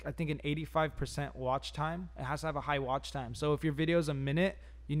I think an 85% watch time. It has to have a high watch time. So if your video is a minute,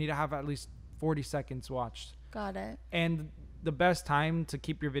 you need to have at least 40 seconds watched. Got it. And the best time to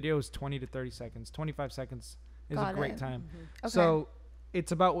keep your video is 20 to 30 seconds. 25 seconds is Got a great it. time. Okay. So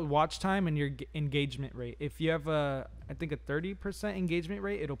it's about watch time and your engagement rate. If you have I think a 30% engagement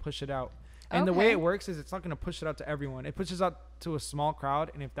rate, it'll push it out. And the way Okay. it works is it's not going to push it out to everyone. It pushes out to a small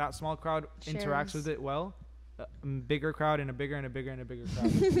crowd, and if that small crowd interacts with it well, a bigger crowd and a bigger and a bigger and a bigger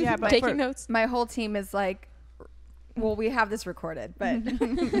crowd. Yeah, but Taking for- notes. My whole team is like, well, we have this recorded, but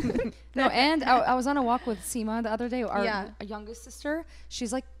No, and I was on a walk with Seema the other day, our Yeah. youngest sister.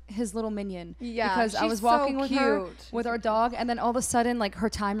 She's like his little minion. Yeah, because I she's was walking so with her cute. with our dog, and then all of a sudden, like, her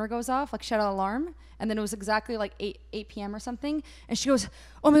timer goes off, like she had an alarm, and then it was exactly like 8 p.m. or something, and she goes,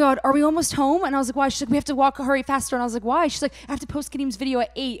 "Oh my God, are we almost home?" And I was like, "Why?" She's like, "We have to hurry faster." And I was like, "Why?" She's like, "I have to post Kadeem's video at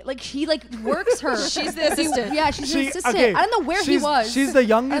 8." Like, she like works her. She's the assistant. Yeah, she's the assistant. okay, I don't know where he was. She's the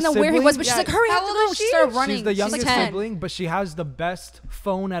youngest I don't know where he was, but she's sibling. like, "Hurry, I How have to old go." is She she? started running. She's the youngest 10. sibling, but she has the best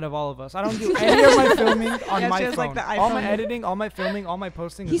phone out of all of us. I don't do any of my filming on Yeah, my she has, phone. like, the All my iPhone. editing, all my filming, all my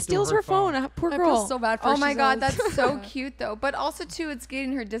posting. He is through steals her phone. Poor I girl. feel so bad for her. Oh my She's God, always- that's so cute though. But also too, it's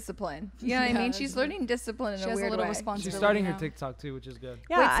getting her discipline. You know what I mean? Yeah, She's learning discipline in She a has a weird little way. responsibility. She's starting her now. TikTok too, which is good.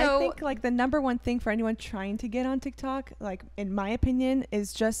 Yeah, Wait, so- I think like the number one thing for anyone trying to get on TikTok, like in my opinion,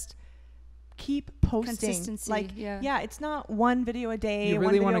 is just keep posting. Consistency, Like, yeah. it's not one video a day. You one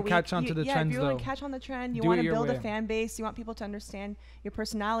really video wanna a week. catch on to the trends, if you want though. to catch on the trend, you Do it want to your build a way. fan base. You want people to understand your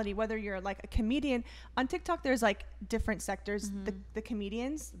personality. Whether you're like a comedian on TikTok, there's like different sectors: the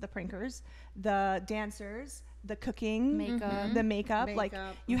comedians, the prankers, the dancers, the cooking, Makeup. the makeup. Like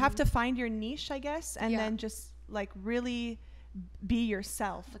Makeup, you have to find your niche, I guess, and Yeah. then just like really be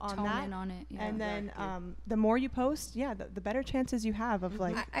yourself Like, on tone that. in on it. Yeah. And then Exactly. the more you post, the better chances you have of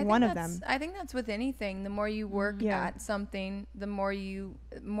like I one think of them. I think that's with anything. The more you work Yeah. at something, the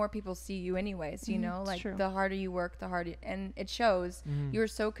more people see you anyways, you know? it's Like true. the harder you work, the harder and it shows. You're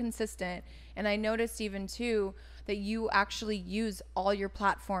so consistent. And I noticed even too that you actually use all your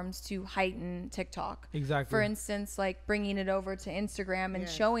platforms to heighten TikTok. Exactly. For instance, like bringing it over to Instagram and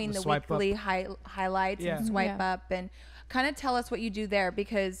Yes. showing The the swipe up. weekly highlights Yeah. and swipe Yeah. up and kind of tell us what you do there,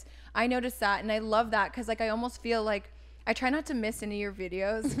 because I noticed that and I love that, because like I almost feel like I try not to miss any of your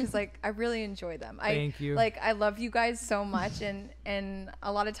videos because like I really enjoy them. Thank you. Like I love you guys so much, and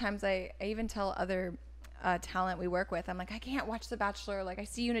a lot of times I even tell other talent we work with, I'm like, I can't watch The Bachelor, like I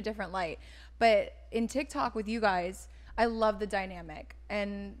see you in a different light. But in TikTok with you guys, I love the dynamic.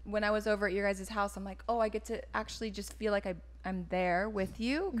 And when I was over at your guys' house, I'm like, oh, I get to actually just feel like I'm there with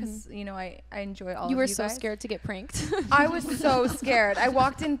you, because you know I enjoy all You of were you so guys. scared to get pranked. I was so scared. I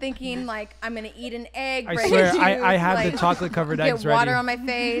walked in thinking like I'm gonna eat an egg. I right swear, here, I had like, the chocolate covered eggs get water ready. on my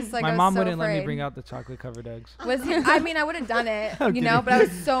face. Like My I was mom so wouldn't let me afraid. bring out the chocolate covered eggs. Was he, I mean, I would have done it, I'm you know, kidding. but I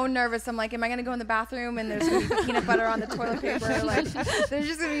was so nervous. I'm like, am I gonna go in the bathroom and there's gonna be peanut butter on the toilet paper? Like, there's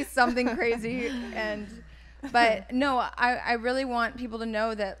just gonna be something crazy. But no, I really want people to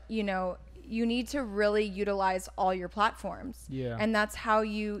know that, you know, you need to really utilize all your platforms. Yeah. And that's how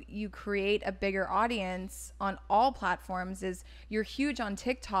you create a bigger audience on all platforms. Is you're huge on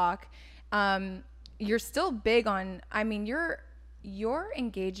TikTok. You're still big on, I mean, your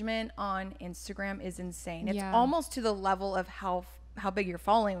engagement on Instagram is insane. It's Yeah. almost to the level of how big your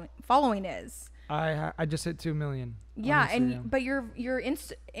following is. I just hit 2 million. on Yeah, Instagram. but your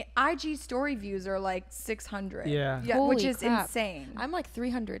IG story views are like 600. Yeah. which Holy is crap. insane. I'm like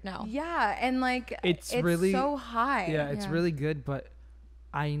 300 now. Yeah, and like It's it's really- so high. Yeah, it's Yeah. really good, but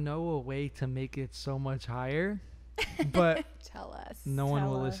I know a way to make it so much higher, but Tell us. no one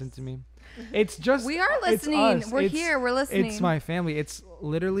Tell will us. listen to me. It's just We are it's listening. us. We're It's- here. We're listening. It's my family. It's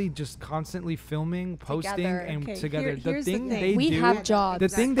literally just constantly filming, posting, Together. and Okay, together. here's the thing. They We do, have jobs. the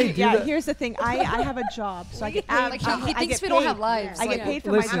thing they do. Yeah, that- here's the thing. I have a job, so I get paid. Like, he I thinks get we don't paid. have lives. I get like- paid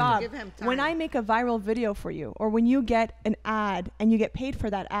for Listen. my Give job. him When time. I make a viral video for you, or when you get an ad and you get paid for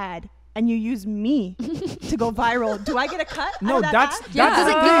that ad, and you use me to go viral, do I get a cut? No, out of that that's ad? Yeah, that's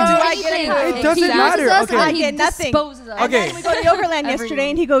the doesn't thing. give Do us I get anything. it? It doesn't He uses matter. us Okay. and I he get nothing. disposes us. And Okay. then we go to Yogurland Every yesterday,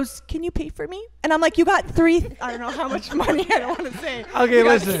 and he goes, "Can you pay for me?" And I'm like, "You got I don't know how much money. I don't want to say. Okay, you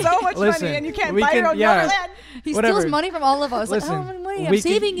got listen, so much listen. money, and you can't We buy can- your own yeah. Yogurland." He Whatever. steals money from all of us. Listen, like, I don't have money. I'm we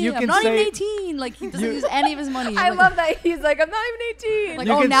can- saving you it. I'm can not even say- 18. Like, he doesn't You- use any of his money. I Like- love that. He's like, I'm not even 18. Like,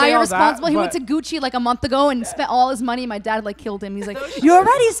 You oh, can now say you're all that, responsible. He went but- to Gucci like a month ago and spent all his money. My dad like killed him. He's like, you're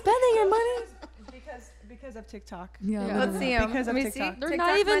already spending your money. Because of TikTok. Yeah. Let's see him. Because of Let me see. TikTok. They're TikTok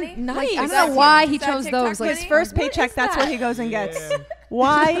not even money? nice. Like, I Is don't that- know why he is that chose TikTok those. Like, money? His first What paycheck, is that's what that? he goes and gets. Yeah.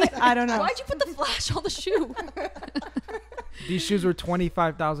 Why? I don't know. Why'd you put the flash on the shoe? These shoes were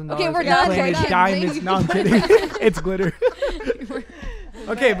 $25,000. Okay, we're and done. plain We're as done. diamonds. No, I'm kidding. It's glitter.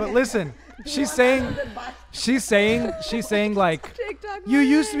 Okay, but listen. She's saying like, TikTok you money.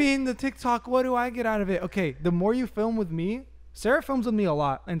 used me in the TikTok. What do I get out of it? Okay, the more you film with me, Sarah films with me a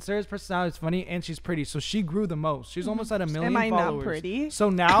lot, and Sarah's personality is funny, and she's pretty, so she grew the most. She's almost at 1 million Am I followers. not pretty? So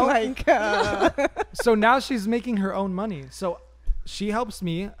now, Like, so now she's making her own money. So she helps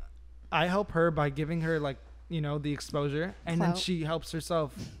me, I help her by giving her like, you know, the exposure, and then Clout. she helps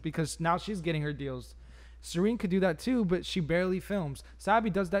herself because now she's getting her deals. Serene could do that too, but she barely films. Sabi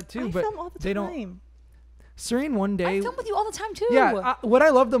does that too, I but film all the they don't. time. Serene one day, I film with you all the time too. yeah. What I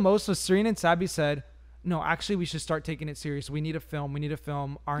love the most was Serene and Sabi said, no, actually, we should start taking it serious. We need a film.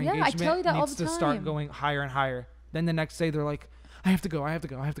 Our Yeah, I tell you engagement that all needs the to start time. going higher and higher. Then the next day, they're like, I have to go.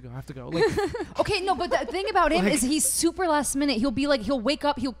 Like, Okay, no, but the thing about him Like- is he's super last minute. He'll be like, he'll wake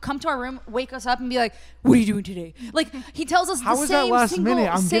up, he'll come to our room, wake us up, and be like, "What are you doing today?" Like he tells us How the is that same last single, minute?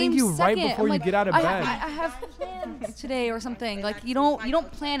 I'm getting same you right second. before I'm you like, get out of I bed. have plans today or something. Like you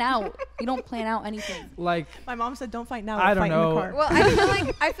don't plan out. You don't plan out anything. like My mom said, "Don't fight now. I We'll don't fight in know. the car."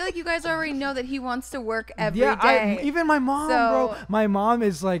 Well, I feel like you guys already know that he wants to work every day. yeah, even my mom, bro. So- My mom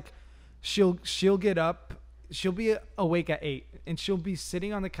is like, she'll get up, she'll be awake at 8, and she'll be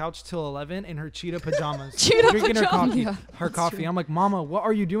sitting on the couch till 11 in her cheetah pajamas, drinking her coffee. Yeah, her coffee. I'm like, Mama, what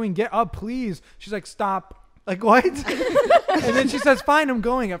are you doing? Get up, please. She's like, stop. Like what? And then she says, fine, I'm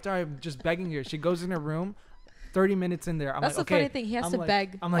going. After I'm just begging her, she goes in her room. 30 minutes in there. I'm That's like, the okay. funny thing. He has I'm to like,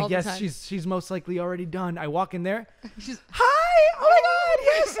 beg I'm like, all the yes, time. she's most likely already done. I walk in there. Hi! Oh my God!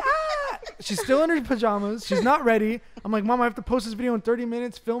 Yes! Ah! She's still in her pajamas. She's not ready. I'm like, Mom, I have to post this video in 30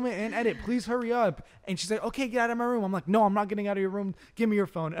 minutes, film it, and edit. Please hurry up. And she's like, okay, get out of my room. I'm like, no, I'm not getting out of your room. Give me your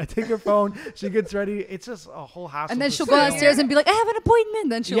phone. I take her phone. She gets ready. It's just a whole hassle. And then to she'll sit go there. downstairs and be like, "I have an appointment."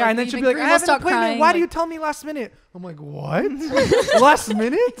 Then she'll And then leave she'll be like, I Green will have an start appointment. crying, Why do like- you tell me last minute? I'm like, what? Last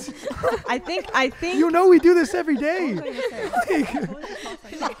minute? I think You know we do this every day.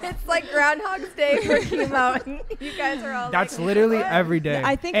 It's like Groundhog's Day for chemo. You guys are all That's like, literally what? every day.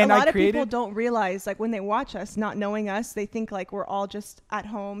 I think and a lot of created, people don't realize, like when they watch us, not knowing us, they think like we're all just at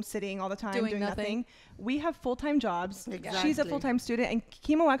home sitting all the time Doing doing nothing. nothing. We have full-time jobs. She's a Exactly. full-time student, and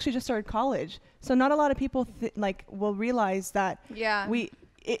Chemo actually just started college. So not a lot of people like will realize that Yeah.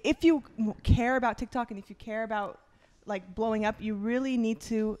 if you care about TikTok and if you care about like blowing up, you really need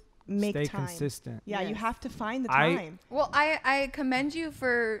to make stay time. consistent. Yeah, you Yes. have to find the I- time. Well, I commend you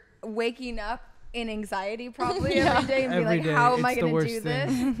for waking up in anxiety probably Yeah. every day and be Every like, day. how am I It's the going to worst do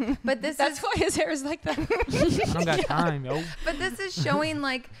thing. this? But this That's is why his hair is like that. I don't got time, yo. but this is showing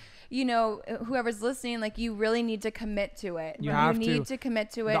like, you know, whoever's listening, like you really need to commit to it. You have need to. to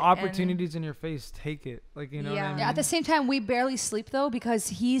commit to it. The and- opportunities in your face, take it. Like, you know Yeah. what I mean? Yeah, at the same time, we barely sleep though because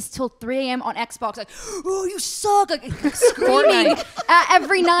he's till 3 a.m. on Xbox, like, "Oh, you suck!" Like screaming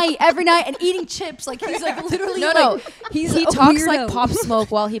every night, and eating chips. Like he's like literally. No. like, he's He a talks weirdo. like Pop Smoke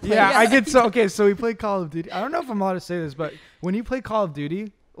while he plays. Yeah, I get so okay. So we play Call of Duty. I don't know if I'm allowed to say this, but when you play Call of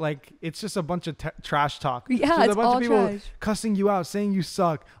Duty, like it's just a bunch of trash talk. Yeah, so there's it's a bunch all of people trash. cussing you out, saying you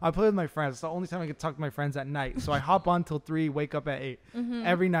suck. I play with my friends. It's the only time I get to talk to my friends at night. So I hop on till 3, wake up at 8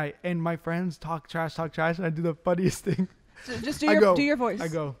 every night, and my friends talk trash, and I do the funniest thing. Just I go, do your voice. I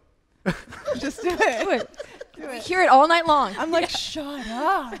go. Just do it. Do it. Hear it all night long. I'm like, shut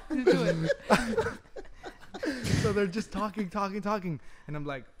up. Do it. So they're just talking, and I'm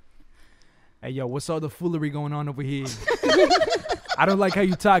like, hey, yo, what's all the foolery going on over here? I don't like how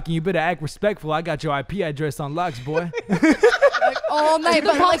you talking. You better act respectful. I got your IP address on locks, boy. all night,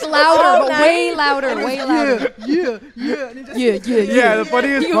 but like louder, but way louder, way louder. Yeah. Yeah. The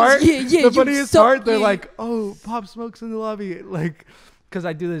funniest He part. goes, "Yeah, yeah, The you funniest suck, part. They're yeah." like, "Oh, Pop Smoke's in the lobby," like, because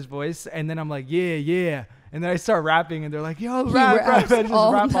I do this voice, and then I'm like, "Yeah," and then I start rapping, and they're like, "Yo, rap!" I just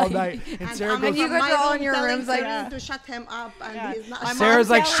all rap all night. night. And And Sarah I'm goes, you from guys my are all room in your telling rooms, like- Celine to shut him up, and Yeah. he's not. My Sarah's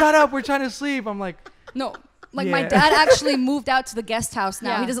mom like, telling- "Shut up, we're trying to sleep." I'm like, No. Like my Yeah. dad actually moved out to the guest house now.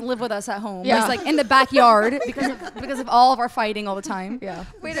 Yeah. He doesn't live with us at home. Yeah. He's like in the backyard because of all of our fighting all the time. Yeah.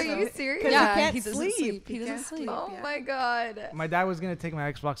 Wait, are you serious? 'Cause Yeah, he can't he doesn't sleep. He doesn't sleep. Oh my god. my dad was gonna take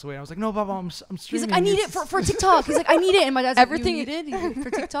my Xbox away. And I was like, "No, Papa, I'm He's streaming." like, I need it for TikTok. He's like, I need it. And my dad's Everything- like, you need it for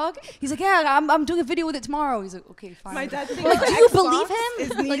TikTok? He's like, yeah, I'm doing a video with it tomorrow. He's like, okay, fine. My dad thinks Like, the do you Xbox believe him?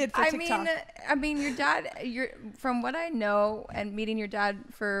 is needed for I TikTok. mean, your dad. From what I know, and meeting your dad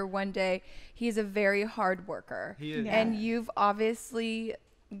for one day, he's a very hard worker. He is. Yeah. And you've obviously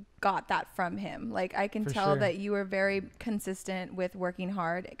got that from him. Like I can For tell sure. that you are very consistent with working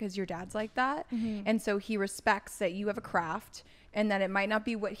hard because your dad's like that. And so he respects that you have a craft and that it might not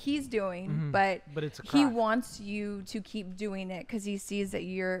be what he's doing, but But it's a he craft. wants you to keep doing it because he sees that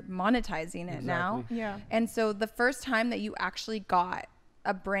you're monetizing it now. Exactly. Yeah. And so the first time that you actually got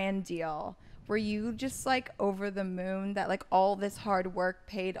a brand deal, were you just like over the moon that like all this hard work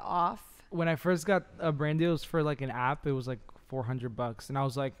paid off? When I first got a brand deal, it was for like an app. It was like $400, and I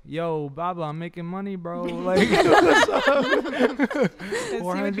was like, "Yo, Baba, I'm making money, bro. Like, what's up?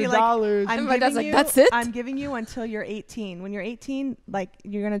 $400." I'm my dad's giving like, you- "That's it?" I'm giving you until you're 18. When you're 18, like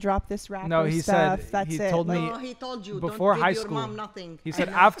you're gonna drop this rapper No, he stuff. said- That's he it. told Like, me- No, he told you before don't high give your school. mom nothing. He said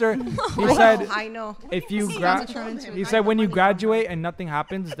I know. after. He I said know, I know. if you He he said when you graduate and nothing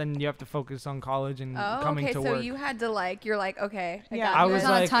happens, then you have to focus on college and Oh, coming okay. to So work. you had to like, you're like, okay. Yeah. got I this. was There's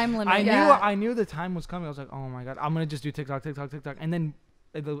not a like, time limit. I knew Yeah. I knew the time was coming. I was like, oh my god, I'm gonna just do TikTok. And then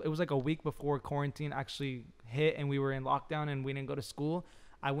it was like a week before quarantine actually hit and we were in lockdown and we didn't go to school.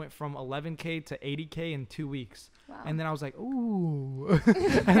 I went from 11K to 80K in 2 weeks. Wow. And then I was like, ooh.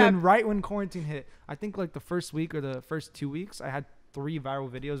 And then right when quarantine hit, I think like the first week or the first 2 weeks, I had 3 viral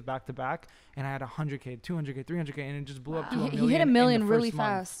videos back to back, and I had 100K, 200K, 300K, and it just blew up to a million. He hit a million in the really first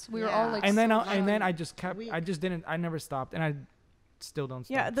month. fast. We were all like, And then so and then shocked. I just kept. I never stopped, and I still don't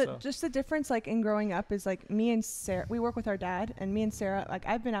stop. Yeah, so. just the difference like in growing up is like me and Sarah, we work with our dad, and me and Sarah, like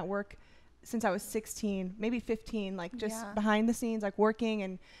I've been at work since I was 16, maybe 15, like just Yeah. behind the scenes, like working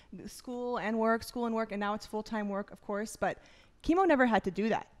and school and work, and now it's full-time work, of course, but Keemo never had to do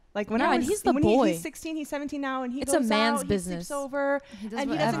that. Like when Yeah, I and was, he's the when boy. he's 16, he's 17 now, and he It's a goes man's out, business. he sleeps over, He does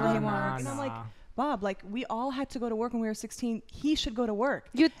and he doesn't whatever go to he work, wants. and I'm like, Bob, like we all had to go to work when we were 16. He should go to work.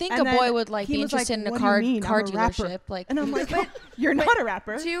 You'd think And a then boy would like he be was like, interested in a "What do you car mean? car I'm a rapper." dealership. Like, And I'm like, you're not a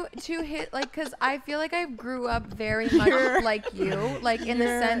rapper. To hit like, because I feel like I grew up very much like you, like in the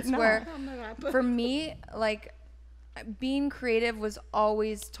sense where for me, like being creative was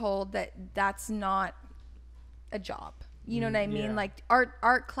always told that that's not a job. You know what I mean? Yeah. Like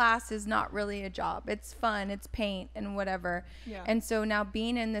art class is not really a job. It's fun, it's paint and whatever. Yeah. And so now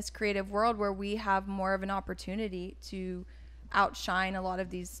being in this creative world where we have more of an opportunity to outshine a lot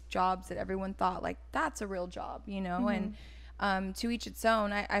of these jobs that everyone thought like that's a real job, you know? And to each its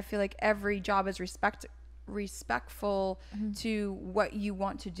own. I feel like every job is respectful to what you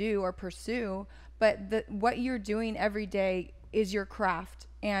want to do or pursue, but what you're doing every day is your craft,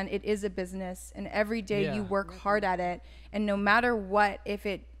 and it is a business, and every day you work hard at it, and no matter what, if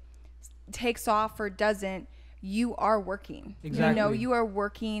it takes off or doesn't, you are working. Exactly. You know, you are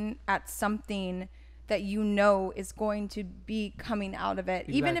working at something that you know is going to be coming out of it.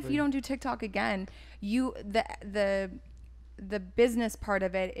 Even if Exactly. you don't do TikTok again, the business part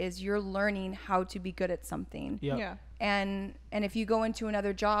of it is you're learning how to be good at something. Yep. Yeah. And if you go into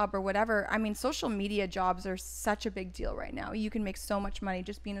another job or whatever, I mean, social media jobs are such a big deal right now. You can make so much money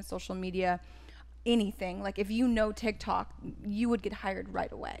just being in social media, anything. Like if you know TikTok, you would get hired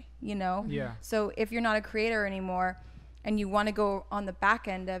right away, you know? Yeah. So if you're not a creator anymore and you want to go on the back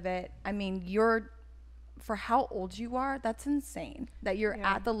end of it, I mean, for how old you are, that's insane that you're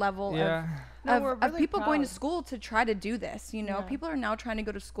at the level Yeah. No, of we're really people going to proud. school to try to do this. You know, Yeah. people are now trying to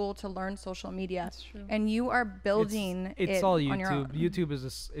go to school to learn social media. That's true. And you are building It's it all on your own. YouTube.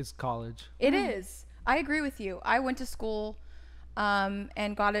 YouTube is college. It is. I agree with you. I went to school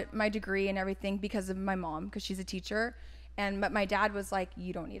and got my degree and everything because of my mom, because she's a teacher. But my dad was like,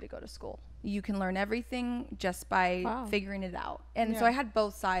 you don't need to go to school. You can learn everything just by figuring it out. And so I had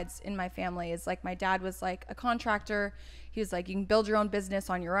both sides in my family. It's like my dad was like a contractor. He was like, you can build your own business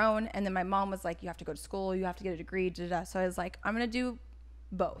on your own. And then my mom was like, you have to go to school. You have to get a degree. Da, da, da. So I was like, I'm going to do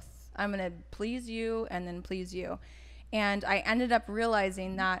both. I'm going to please you and then please you. And I ended up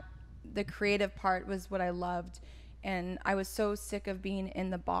realizing that the creative part was what I loved. And I was so sick of being in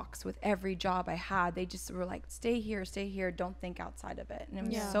the box with every job I had. They just were like, stay here, don't think outside of it. And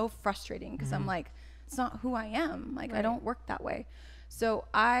it was so frustrating because I'm like, it's not who I am. Like, I don't work that way. So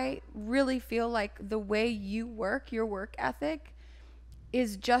I really feel like the way you work, your work ethic,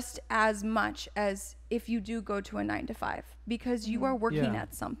 is just as much as if you do go to a 9-to-5, because you are working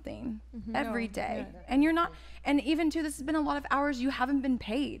at something every day. And you're not, and even too, this has been a lot of hours you haven't been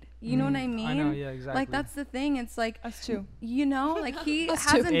paid. You know what I mean? I know, yeah, exactly. Like, that's the thing. It's like, Us too. you know, like he Us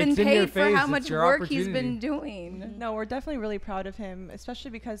too. hasn't been It's in your paid for how face. much It's your work he's been opportunity. doing. No, we're definitely really proud of him,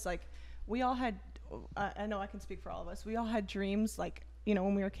 especially because like we all had, I know I can speak for all of us. We all had dreams, like, you know,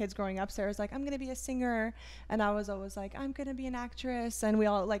 when we were kids growing up. Sarah's like, I'm going to be a singer. And I was always like, I'm going to be an actress. And we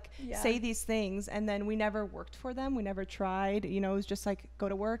all like say these things. And then we never worked for them. We never tried. You know, it was just like go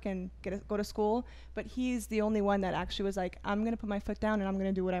to work and go to school. But he's the only one that actually was like, I'm going to put my foot down and I'm going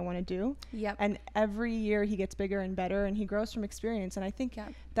to do what I want to do. Yep. And every year he gets bigger and better and he grows from experience. And I think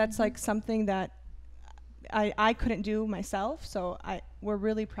that's like something that I couldn't do myself. So we're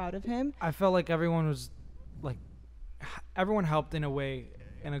really proud of him. I felt like everyone was like, everyone helped in a way,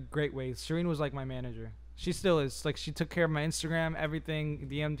 in a great way. Shireen was like my manager. She still is. Like, she took care of my Instagram, everything,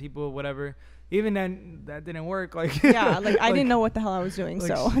 DM people, whatever. Even then, that didn't work. Like, Yeah, like I didn't know what the hell I was doing. like,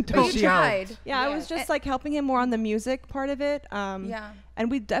 So she- But you she tried. helped. yeah, I was just like helping him more on the music part of it. Yeah.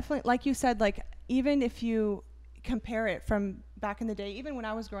 And we definitely, like you said, like even if you compare it from back in the day, even when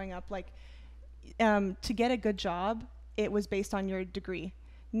I was growing up, like to get a good job, it was based on your degree.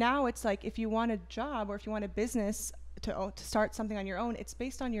 Now it's like if you want a job or if you want a business to start something on your own, it's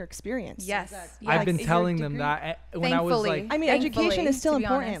based on your experience. Yes. I've Yes. been your telling them degree. that when I was Thankfully. like, I mean, Thankfully, education is still to be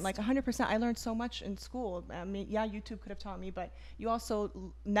important. honest. Like 100%. I learned so much in school. I mean, yeah, YouTube could have taught me, but you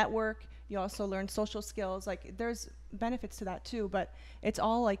also network. You also learn social skills. Like benefits to that too, but it's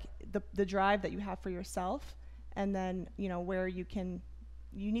all like the drive that you have for yourself, and then where you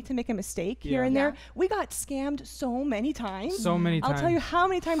need to make a mistake here and there. We got scammed so many times. I'll tell you how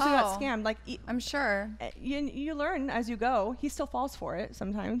many times we got scammed. Like I'm sure you learn as you go. He still falls for it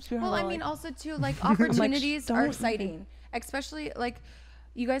sometimes. Well, I mean, also too, like opportunities are exciting, especially like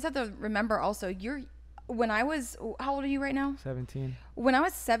you guys have to remember also when I was, how old are you right now? 17. When I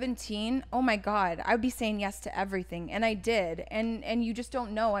was 17, oh my God, I would be saying yes to everything. And I did. And you just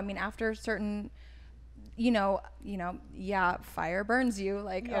don't know. I mean, after a certain, fire burns you,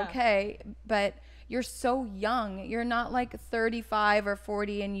 like, okay, but you're so young. You're not like 35 or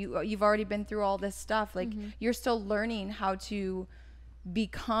 40 and you've already been through all this stuff. Like you're still learning how to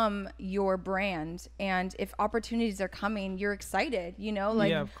become your brand, and if opportunities are coming, you're excited,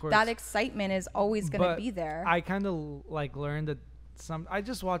 of course. That excitement is always going to be there. I kind of like learned that I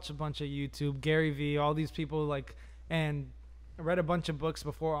just watched a bunch of YouTube, Gary V, all these people, and I read a bunch of books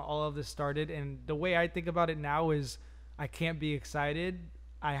before all of this started, and the way I think about it now is I can't be excited.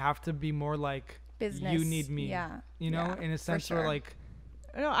 I have to be more like business. You need me, in a sense where like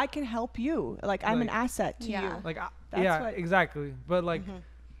no, I can help you. Like I'm an asset to you. Like exactly. But like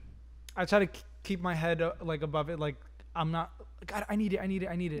I try to keep my head like above it. Like I'm not. God, I need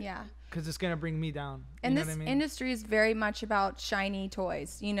it. Yeah. Because it's gonna bring me down. And this industry is very much about shiny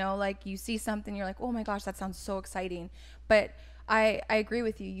toys. Like you see something, you're like, oh my gosh, that sounds so exciting. But I agree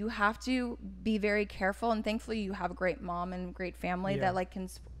with you. You have to be very careful, and thankfully you have a great mom and great family that like can.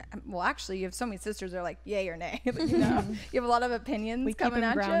 Well, actually, you have so many sisters that are like yay or nay. You have a lot of opinions coming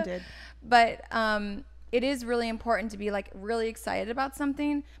at you. But it is really important to be like really excited about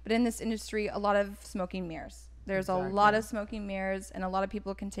something. But in this industry, a lot of smoke and mirrors. There's a lot of smoke and mirrors, and a lot of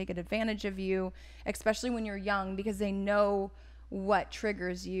people can take advantage of you, especially when you're young, because they know what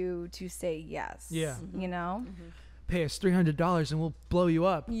triggers you to say yes. Yeah. Pay us $300 and we'll blow you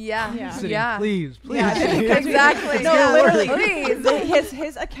up. Yeah. Please. Exactly. No, literally. Please. His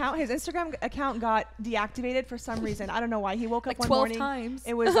Instagram account got deactivated for some reason. I don't know why. He woke up one 12 morning. times.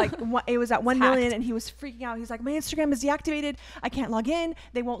 It was like it was at 1 million, and he was freaking out. He's like, my Instagram is deactivated. I can't log in.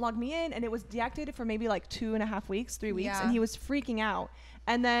 They won't log me in, and it was deactivated for maybe like 2.5 weeks, 3 weeks, and he was freaking out.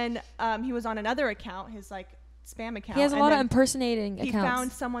 And then he was on another account. His like spam account. He has a lot of impersonating accounts. He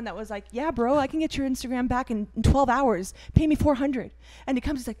found someone that was like, yeah, bro, I can get your Instagram back in 12 hours. Pay me $400. And he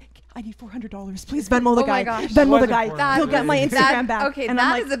comes, he's like, I need $400. Please Venmo the guy. Gosh. Venmo the guy. He'll get my Instagram back. Okay, and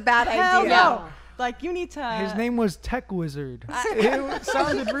that is a bad idea. No. Like, you need to... His name was Tech Wizard. It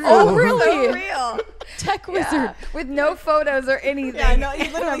sounded real. Oh, really? So real. Tech Wizard. With no photos or anything. Yeah, no,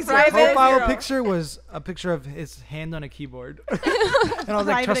 he literally... His profile picture was a picture of his hand on a keyboard. And I was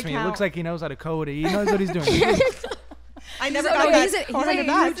like, trust me, it looks like he knows how to code. He knows what he's doing. I never got that.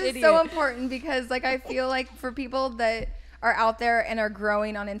 He's just so important, because like I feel like for people that are out there and are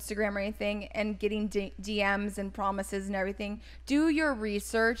growing on Instagram or anything and getting DMs and promises and everything, do your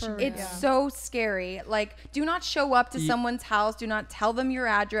research. It's so scary. Like, do not show up to someone's house. Do not tell them your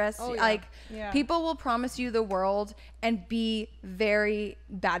address. People will promise you the world and be very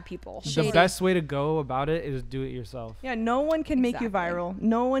bad people. The best way to go about it is do it yourself. Yeah, no one can make you viral.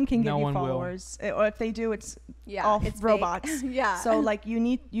 No one can give you followers. Or if they do, it's robots. So like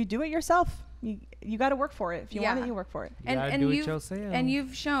you do it yourself. You got to work for it. If you want it, you work for it. And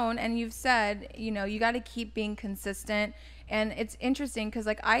you've shown and you've said, you got to keep being consistent. And it's interesting because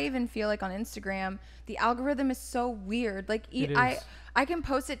like I even feel like on Instagram, the algorithm is so weird. Like I can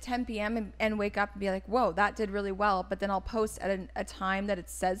post at 10 p.m. and wake up and be like, whoa, that did really well. But then I'll post at a time that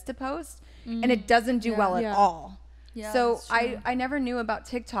it says to post and it doesn't do well at all. Yeah, so I never knew about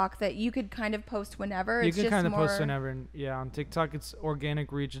TikTok that you could kind of post whenever. You can kind of post whenever. And on TikTok, it's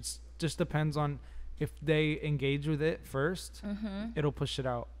organic reach. It's just depends on if they engage with it first, it'll push it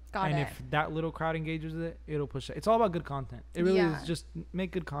out. If that little crowd engages with it, it'll push it. It's all about good content. It really is just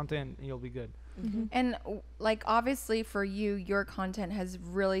make good content and you'll be good. And like obviously for you, your content has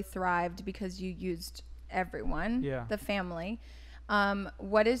really thrived because you used everyone, the family.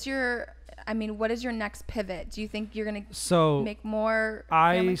 What is your next pivot? Do you think you're going to make more?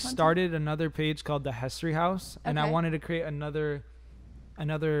 I started another page called the Hesri House, and I wanted to create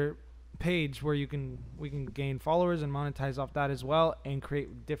another page where we can gain followers and monetize off that as well, and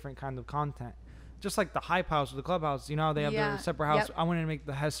create different kinds of content, just like the Hype House or the Clubhouse. They have their separate house. I wanted to make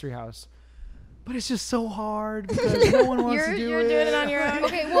the Hesri House, but it's just so hard because no one wants to do it. You're doing it on your own.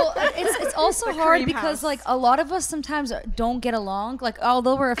 Okay, well, it's also hard because like a lot of us sometimes don't get along. Like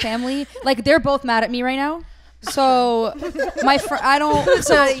although we're a family, like they're both mad at me right now. So my friend, I don't.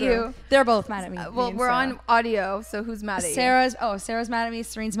 So mad at you? They're both mad at me. Well, and we're Sarah. on audio, so who's mad at you? Sarah's mad at me.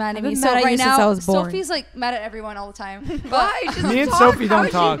 Serene's mad at I've me. been So mad at right you since now, I was born. Sophie's like mad at everyone all the time. Why? She doesn't Me and talk? Sophie How don't is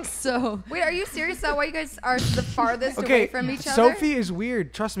she- talk. So Wait, are you serious? Is that why you guys are the farthest away Okay, from each other? Sophie is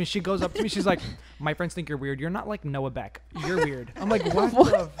weird. Trust me. She goes up to me. She's like, "My friends think you're weird. You're not like Noah Beck. You're weird." I'm like, "What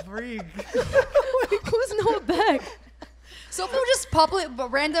the freak?" who's Noah Beck? Sophie would just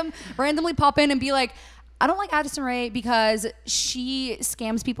randomly pop in and be like, I don't like Addison Rae because she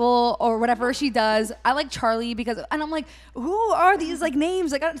scams people or whatever she does. I like Charlie because, and I'm like, who are these like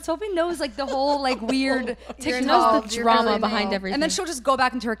names? Like Sophie knows like the whole like weird You're She TikTok. knows involved. the You're drama really behind involved. everything. And then she'll just go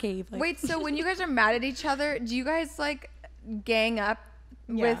back into her cave. Like, Wait, so when you guys are mad at each other, do you guys like gang up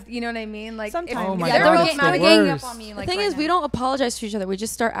Yeah. with, you know what I mean? Like, Sometimes. Oh my yeah, God, they're, that's gang- the they're ganging up worst. on me. The Like, thing right is, we now. don't apologize to each other. We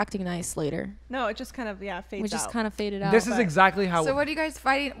just start acting nice later. No, it just kind of fades We just out. kind of faded out. This is but- exactly how. So what are you guys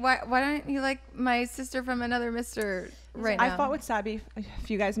fighting? Why don't you like my sister from another Mister right now? I fought with Sabby, if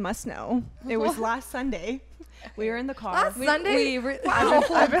you guys must know. It was last Sunday. We were in the car. last Sunday. we Wow,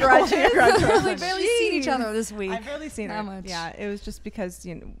 I've been grudges. holding a grudge for We've Sunday. barely seen each other this week. I've barely seen Not her. much. Yeah, it was just because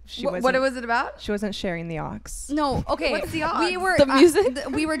she What wasn't. was it about? She wasn't sharing the aux. No, okay. What's the We odds? were The music?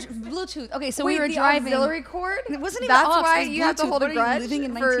 we were Bluetooth. Okay, so Wait, we were the driving. auxiliary cord. It wasn't even That's aux, why it was you have to Bluetooth. hold a What are you, grudge living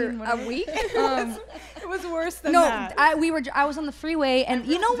in for 19 a week. It was worse than No, that. I was on the freeway, and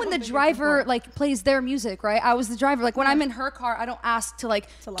you know when the driver like plays their music, right? I was the driver. Like when I'm in her car, I don't ask to like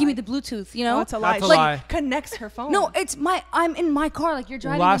a give me lie. the Bluetooth. You know? No, it's a lie. That's a She lie. connects her phone. No, it's I'm in my car. Like you're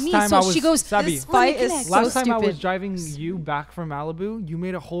driving Last with me, time so I was she goes. Sabby. "This fight let me is connect." so Last time I was stupid. driving you back from Malibu, you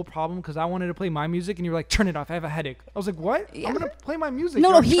made a whole problem because I wanted to play my music and you were like, "Turn it off. I have a headache." I was like, "What? I'm gonna play my music." No,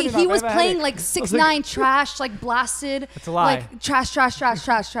 You're no, like, "Turn he it off, he I was have a playing headache." like I was 6ix9ine trash, like blasted. It's a lie. Like trash,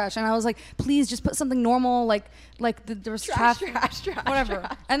 and I was like, please just put something normal, like there was Trash, traffic, whatever.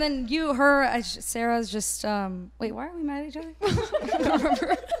 And then Sarah's just wait, why are we mad at each other? I don't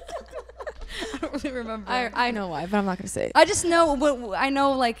remember. I don't really remember. I know why, but I'm not gonna say it. I just know I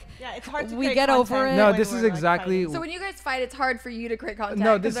know like Yeah, it's hard to we create get over content it. No, when this is we're, like, exactly. fighting. So when you guys fight, it's hard for you to create contact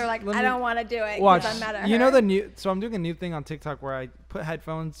No, because this- they're like, let I me- don't want to do it Watch. because I'm mad at her. You know the new. So I'm doing a new thing on TikTok where I put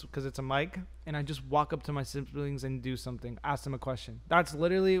headphones because it's a mic, and I just walk up to my siblings and do something, ask them a question. That's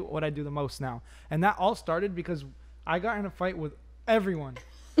literally what I do the most now, and that all started because I got in a fight with everyone.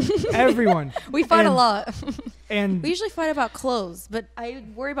 Everyone. we fight a And- lot. And We usually fight about clothes, but I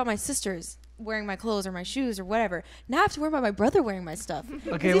worry about my sisters wearing my clothes or my shoes or whatever. Now I have to worry about my brother wearing my stuff.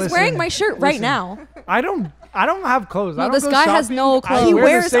 okay, He's listen, wearing my shirt right listen. now. I don't have clothes. No, I don't this go guy has shopping. no I clothes. He wear the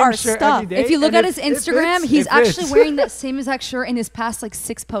wears same our shirt stuff. every day, If you look and at his it Instagram, fits, he's it actually fits. wearing that same exact shirt in his past like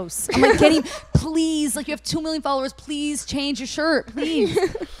 6 posts. I'm like, please, like you have 2 million followers, please change your shirt, please.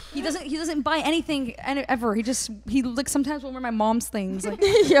 He doesn't buy anything ever. He like sometimes will wear my mom's things. Like,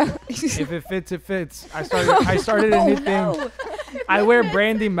 Yeah. If it fits, it fits. I started a new thing. I wear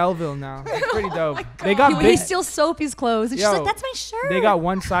Brandy Melville now. It's pretty dope. They got he big. steals Sophie's clothes. And she's Yo, like, that's my shirt. They got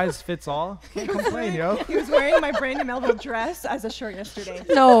one size fits all. Can't complain, yo. He was wearing my Brandy Melville dress as a shirt yesterday.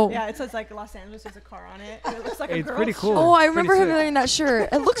 No. Yeah, it says like Los Angeles. There's a car on it. And it looks like a It's girl's pretty cool. shirt. Oh, I It's pretty remember him sick. wearing that shirt.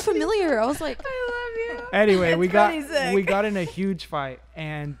 It looked familiar. I was like, I love you. Anyway, we pretty sick. got in a huge fight,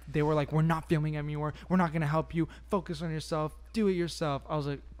 and they were like, "We're not filming anymore. We're not gonna help you. Focus on yourself. Do it yourself." I was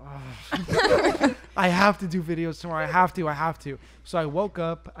like, "Ugh." I have to do videos tomorrow. I have to. So I woke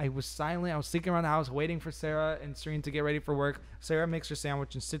up. I was silent. I was sneaking around the house waiting for Sarah and Serene to get ready for work. Sarah makes her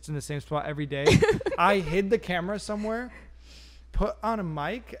sandwich and sits in the same spot every day. I hid the camera somewhere, put on a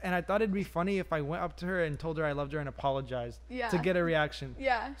mic, and I thought it'd be funny if I went up to her and told her I loved her and apologized Yeah. to get a reaction.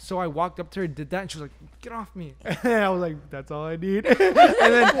 Yeah. So I walked up to her, did that, and she was like, "Get off me!" And I was like, "That's all I need." And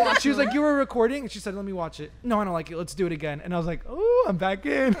then she was like, "You were recording?" And she said, "Let me watch it." "No, I don't like it. Let's do it again." And I was like, "Oh, I'm back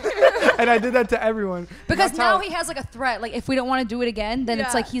in." And I did that to everyone because That's now how- he has like a threat. Like if we don't want to do it again, then it's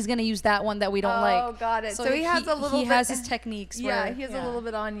Yeah. like he's gonna use that one that we don't Oh, like. got it. So he has a little He bit. has his techniques. yeah, where, he has yeah. a little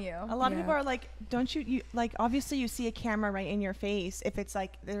bit on you. A lot of Yeah. people are like, don't you like, obviously you see a camera right in your face if it's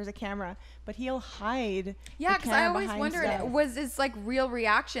like there's a camera, but he'll hide. Yeah, the because I camera always behind wondered, stuff. was this like real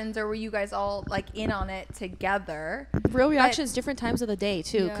reactions or were you guys all like in on it together? real reactions different times of the day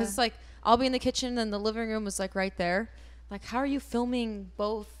too, Yeah. because it's like I'll be in the kitchen and the living room is like right there. Like, how are you filming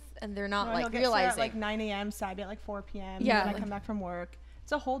both and they're not No, he'll like get Sarah realizing? at like 9 a.m., Sabby at like 4 p.m. Yeah, and I like- come back from work.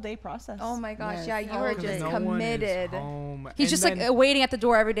 It's a whole day process. Oh my gosh, Yes. yeah, you Oh, were because just no one is committed. home. He's And just then like waiting at the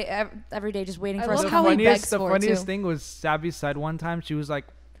door every day, just waiting I for us. love the how he funniest, begs the for it, funniest too. thing was Sabby said one time, she was like,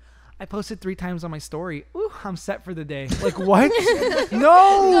 I posted 3 times on my story. Ooh, I'm set for the day. Like, what?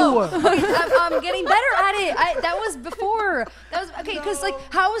 No. Okay, I'm getting better at it. That was before. That was okay. Because like,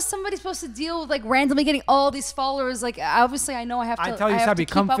 how is somebody supposed to deal with like randomly getting all these followers? Like, obviously, I know I have to. I tell you, I have Sabi,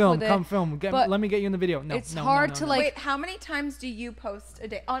 to come keep up film, with come it, film. but Let me get you in the video. No, it's no, hard no, to no. like. Wait, how many times do you post a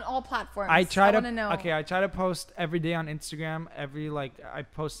day on all platforms? I try wanna know. Okay, I try to post every day on Instagram. I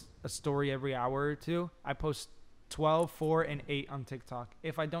post a story every hour or 2. I post 12, 4, and 8 on TikTok.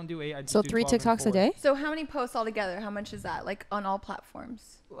 If I don't do 8, I just So do 3 12 and TikToks 4. a day? So how many posts altogether? How much is that? Like on all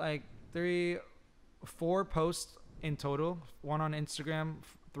platforms? Like 4 posts in total. 1 on Instagram,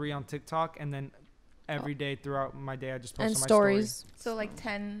 3 on TikTok, and then every day throughout my day I just post And on my stories. So like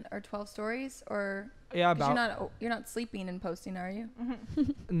 10 or 12 stories, or story. Yeah, 'cause about. you're not sleeping and posting, are you?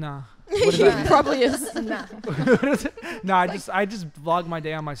 Nah. What does that mean? Probably is. Nah. No, I just vlog my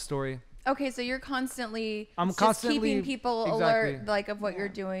day on my story. Okay, so you're constantly I'm just constantly- keeping people exactly. alert, like of what you're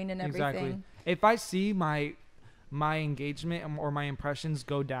doing and everything. Exactly. If I see my engagement or my impressions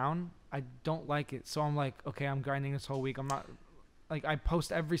go down, I don't like it. So I'm like, okay, I'm grinding this whole week. I'm not like, I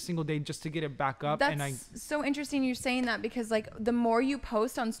post every single day just to get it back up. That's And I so interesting you're saying that, because like the more you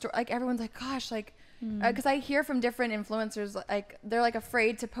post on story, like everyone's like, gosh, like, because I hear from different influencers, like they're like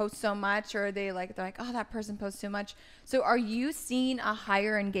afraid to post so much, or they're like, oh, that person posts too much. So are you seeing a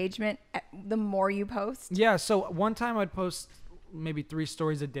higher engagement the more you post? yeah. So one time I'd post maybe 3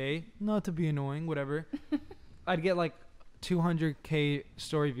 stories a day, not to be annoying, whatever. I'd get like 200K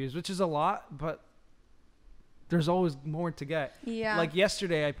story views, which is a lot, but there's always more to get. Yeah. Like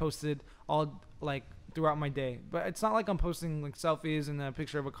yesterday I posted all like throughout my day, but it's not like I'm posting like selfies and a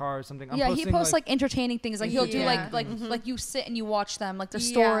picture of a car or something. I'm Yeah, he posting, posts like entertaining things. Like he'll do Yeah. like you sit and you watch them, like the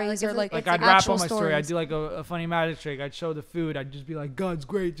Yeah, stories like or it's like like it's I'd rap actual on my story. I'd stories. do like a funny magic trick. I'd show the food. I'd just be like, God's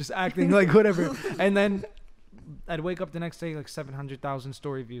great, just acting like whatever. And then I'd wake up the next day like 700,000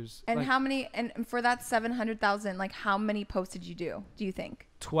 story views. And like how many, and for that 700,000, like how many posts did you do you think?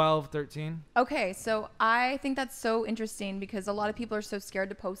 12, 13. Okay, so I think that's so interesting, because a lot of people are so scared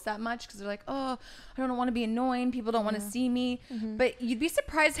to post that much because they're like, oh, I don't want to be annoying. People don't want to see me. But you'd be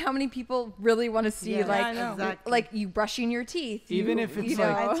surprised how many people really want to see, Yeah, like, I know. Exactly. like you brushing your teeth. Even you- if it's you like-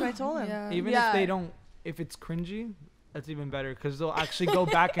 know. That's what I told him. Even Yeah. if they don't, if it's cringy, that's even better, because they'll actually go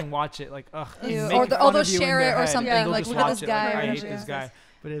back and watch it. Like, ugh, Ew. making Or fun they'll of you in share their it or head, something, and they'll like, just look at watch this it, guy like, or I hate whatever. this guy.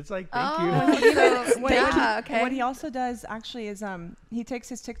 But it's like, Oh, thank you. so, What, yeah, okay. what he also does actually is he takes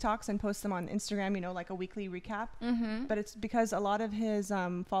his TikToks and posts them on Instagram, you know, like a weekly recap. Mm-hmm. But it's because a lot of his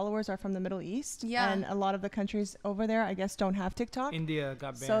followers are from the Middle East. Yeah. And a lot of the countries over there, I guess, don't have TikTok. India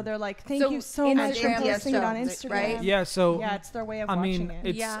got banned. So they're like, thank So you so much for Instagram posting it on shows, Instagram. right? yeah, so Yeah, it's their way of I watching mean, it.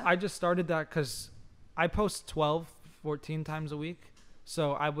 it's Yeah. I just started that because I post 12, 14 times a week.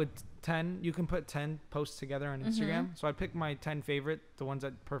 So I would 10. You can put 10 posts together on Instagram. So I pick my 10 favorite, the ones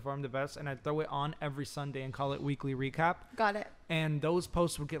that perform the best, and I throw it on every Sunday and call it weekly recap. Got it. And those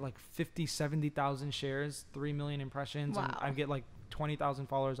posts would get like 50, 70,000 shares, 3 million impressions, and Wow. I get like 20,000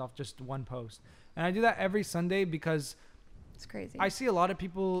 followers off just one post. And I do that every Sunday because It's crazy. I see a lot of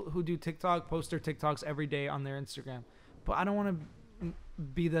people who do TikTok post their TikToks every day on their Instagram, but I don't want to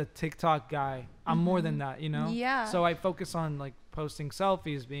be the TikTok guy. I'm more than that, you know? Yeah. So I focus on like posting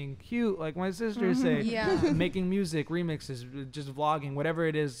selfies, being cute, like my sisters say, Yeah. making music, remixes, just vlogging, whatever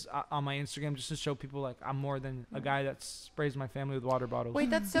it is on my Instagram, just to show people like I'm more than a guy that sprays my family with water bottles.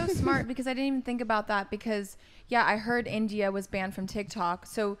 Wait, that's so smart, because I didn't even think about that, because yeah, I heard India was banned from TikTok.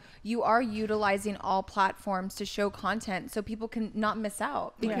 So you are utilizing all platforms to show content so people can not miss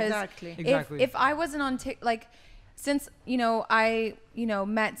out, because Exactly. Exactly. if I wasn't on like, since I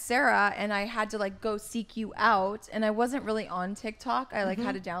met Sarah and I had to like go seek you out, and I wasn't really on TikTok. I like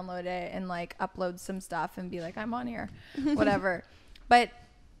had to download it and like upload some stuff and be like, I'm on here, whatever. But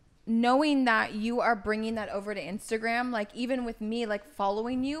knowing that you are bringing that over to Instagram, like even with me like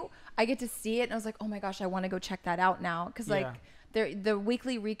following you, I get to see it and I was like, oh my gosh, I want to go check that out now, because like the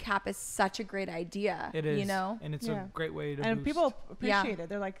weekly recap is such a great idea. It is, you know. and it's Yeah. a great way to And boost. people Yeah. appreciate it.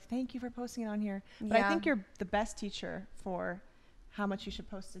 They're like, thank you for posting it on here. But I think you're the best teacher for how much you should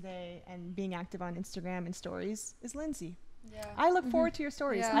post a day and being active on Instagram and stories is Lindsay. Yeah. I look forward to your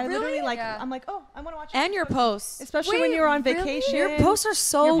stories. Yeah. I literally Really? like, Yeah. I'm like, oh, I want to watch And your post. posts. Especially when you're on really? vacation. Your posts are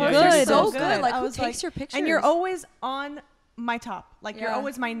so Your posts good. are so So good. good. Like, I who was takes like- your pictures? And you're always on my top. Like you're Yeah.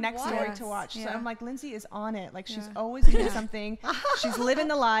 always my next story What? to watch. So Yeah. I'm like, Lindsay is on it. Like she's Yeah. always doing something. She's living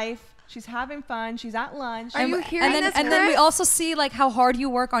the life. She's having fun. She's at lunch. Are you hearing this, and then we Chris? also see like how hard you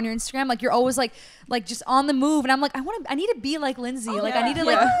work on your Instagram. Like you're always like just on the move, and I'm like, I need to be like Lindsay. Like I need to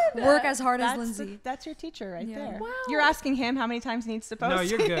like work as hard as Lindsay. That's your teacher right there. Wow. You're asking him how many times he needs to post. No,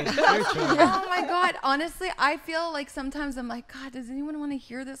 you're good. You're chill. Oh my God. Honestly, I feel like sometimes I'm like, God, does anyone want to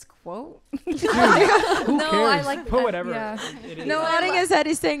hear this quote? Who No, cares? I like Put whatever. Yeah. It is. No, Nodding his head,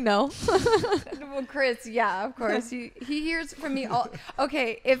 he's saying no. Well, Chris, yeah, of course. He hears from me all.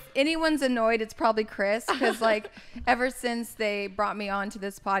 Okay, if anyone's annoyed, it's probably Chris, because like ever since they brought me on to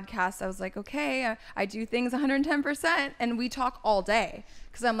this podcast, I was like, okay, I do things 110%, and we talk all day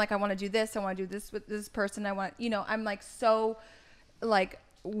because I'm like, I want to do this, I want to do this with this person, I want, I'm like so like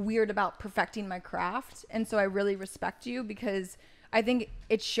weird about perfecting my craft, and so I really respect you because I think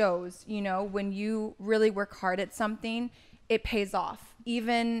it shows, when you really work hard at something, it pays off.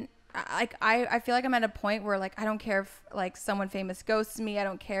 Even like I feel like I'm at a point where like I don't care if like someone famous ghosts me, I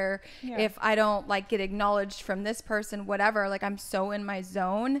don't care if I don't like get acknowledged from this person, whatever. Like I'm so in my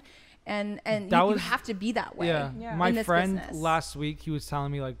zone, and you have to be that way. Yeah. My friend business. last week, he was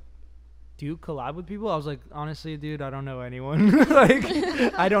telling me like, do you collab with people? I was like, honestly, dude, I don't know anyone. Like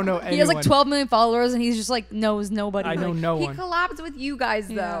I don't know anyone. He has like 12 million followers, and he's just like knows nobody. I know like, no He one. collabs with you guys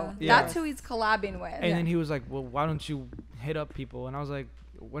though. Yeah. That's who he's collabing with. And then he was like, well, why don't you hit up people? And I was like,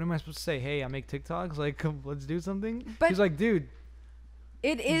 what am I supposed to say? Hey, I make TikToks. Like, come, let's do something. But he's like, dude,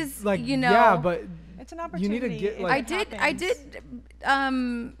 it is like, yeah, but It's an you opportunity. need to get if like. I did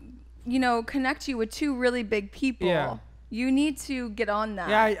connect you with two really big people. Yeah. You need to get on that.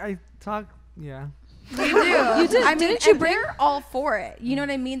 Yeah, I talk. Yeah. You do. You did- I mean, didn't you and they're all for it. You know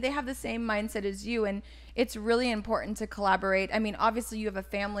what I mean? They have the same mindset as you, and it's really important to collaborate. I mean, obviously you have a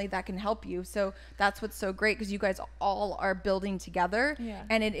family that can help you, so that's what's so great, because you guys all are building together. Yeah.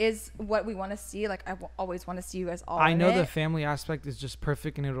 And it is what we want to see. Like I always want to see you guys all. I in know it. the family aspect is just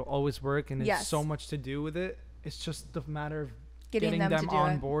perfect and it'll always work, and it's Yes. so much to do with it. It's just the matter of Getting them to do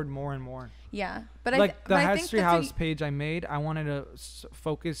on it. board more and more. Yeah, but Like the I think Hesri that's what House page I made, I wanted to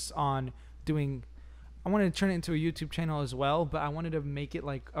focus on doing. I wanted to turn it into a YouTube channel as well, but I wanted to make it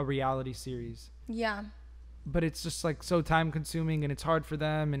like a reality series. Yeah. But it's just like so time consuming, and it's hard for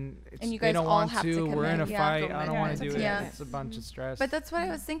them, and it's, And you they guys don't all want have to. to We're in a commit, yeah. fight. I don't want to do it. Yeah. It's a bunch of stress. But that's what I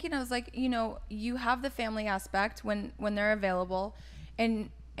was thinking. I was like, you have the family aspect when they're available, and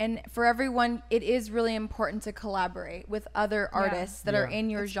for everyone, it is really important to collaborate with other artists that are in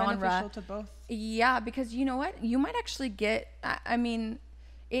your It's genre. beneficial to both. Yeah, because you know what? You might actually get, I mean,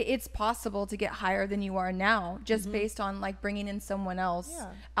 it's possible to get higher than you are now just based on like bringing in someone else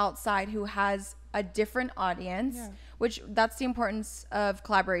outside who has a different audience, which that's the importance of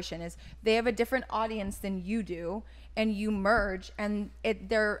collaboration, is they have a different audience than you do, and you merge, and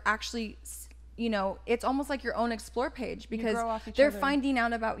they're actually, it's almost like your own explore page, because grow off each they're other. finding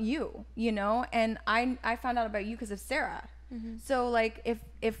out about you, and I found out about you because of Sarah. So like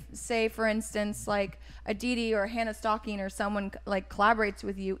if say for instance like Aditi or Hannah Stocking or someone like collaborates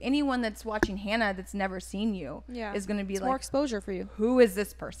with you, anyone that's watching Hannah that's never seen you is going to be It's like, more exposure for you. who is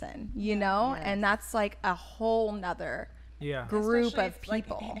this person, and that's like a whole nother group Especially of if, like,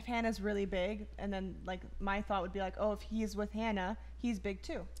 people. if Hannah's really big, and then like my thought would be like, oh, if he's with Hannah, he's big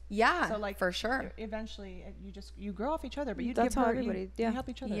too. Yeah, So like for sure. Eventually, you grow off each other, but you That's give how her, everybody- you yeah. help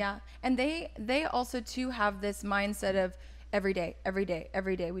each other. Yeah, and they also too have this mindset of every day.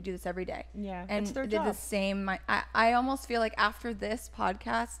 We do this every day. Yeah, and it's their they're the job. same. I almost feel like after this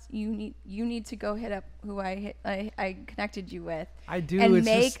podcast, you need to go hit up who I connected you with. I do. And It's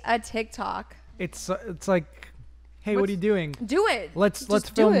make just- a TikTok. it's like, hey, what are you doing? Do it. Let's do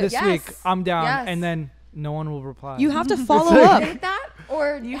film it. this Yes. week. I'm down. Yes. And then no one will reply. You have to follow Did up. they that,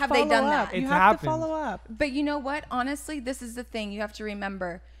 or You have they follow done up. that? You It's have happened. to follow up. But you know what? Honestly, this is the thing you have to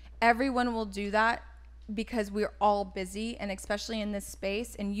remember. Everyone will do that because we're all busy, and especially in this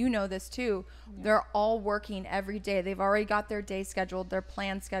space, and you know this too, they're all working every day. They've already got their day scheduled, their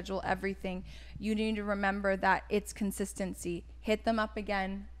plan schedule, everything. You need to remember that it's consistency. Hit them up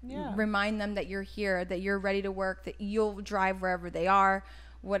again. Yeah. Remind them that you're here, that you're ready to work, that you'll drive wherever they are,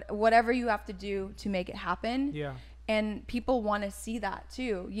 whatever you have to do to make it happen. Yeah. And people want to see that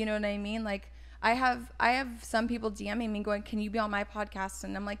too. You know what I mean? Like I have some people DMing me going, can you be on my podcast?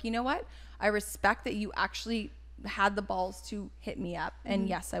 And I'm like, you know what? I respect that you actually had the balls to hit me up, and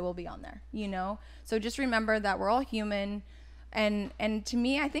yes, I will be on there, So just remember that we're all human. And to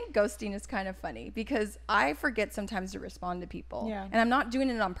me, I think ghosting is kind of funny because I forget sometimes to respond to people. Yeah. And I'm not doing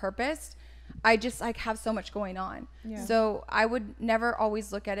it on purpose. I just like have so much going on. Yeah. So I would never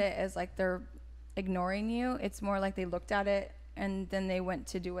always look at it as like they're ignoring you. It's more like they looked at it and then they went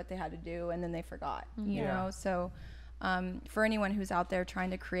to do what they had to do and then they forgot, you know? So For anyone who's out there trying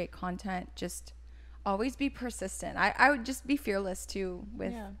to create content, just always be persistent. I would just be fearless too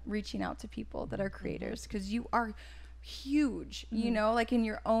with reaching out to people that are creators, because you are huge, you know, like in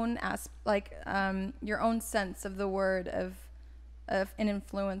your own your own sense of the word of an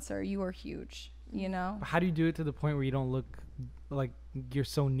influencer, you are huge, you know. How do you do it to the point where you don't look like you're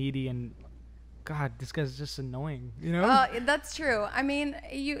so needy and God, this guy's just annoying, you know? That's true. I mean,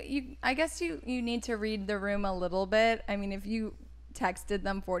 I guess you need to read the room a little bit. I mean, if you texted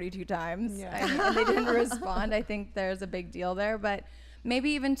them 42 times and they didn't respond, I think there's a big deal there. But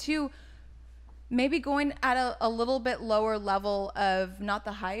maybe even maybe going at a little bit lower level of not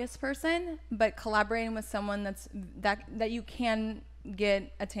the highest person, but collaborating with someone that you can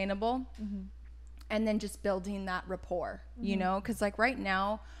get attainable, and then just building that rapport, you know, because like right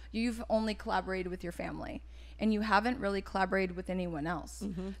now you've only collaborated with your family and you haven't really collaborated with anyone else.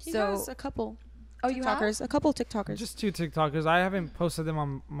 He So has a couple. Oh, you have? TikTokers, a couple TikTokers. Just 2 TikTokers. I haven't posted them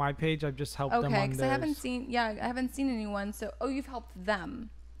on my page. I've just helped them on Okay, theirs. because I haven't seen anyone. So you've helped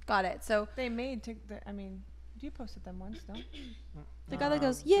them. Got it. So They made I mean, you posted them once, no? The guy that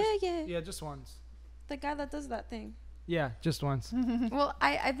goes, yeah. Yeah, just once. The guy that does that thing. Yeah, just once. well,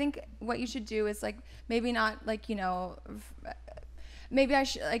 I think what you should do is like maybe not like, you know, maybe I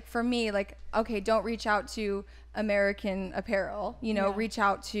should, like for me, like, okay, don't reach out to American Apparel, you know, reach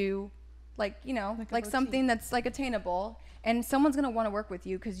out to like, you know, like something that's like attainable, and someone's going to want to work with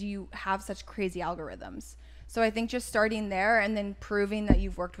you because you have such crazy algorithms. So I think just starting there and then proving that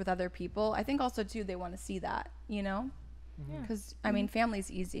you've worked with other people. I think also too, they want to see that, you know, because I mean, family's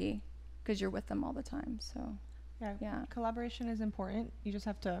easy because you're with them all the time. So yeah. Collaboration is important. You just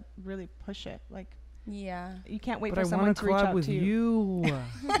have to really push it. Like, you can't wait But for I someone want to to reach collab out with to you. you.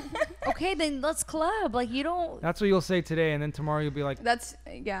 Okay, then let's collab. Like, you don't. That's what you'll say today, and then tomorrow you'll be like, That's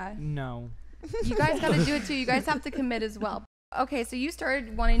no. You guys got to do it too. You guys have to commit as well. Okay, so you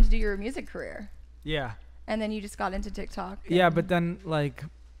started wanting to do your music career, Yeah. and then you just got into TikTok. Yeah, but then like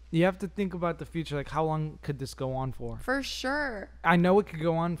you have to think about the future. Like, how long could this go on for? For sure. I know it could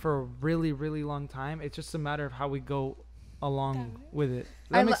go on for a really, really long time. It's just a matter of how we go along with it. Does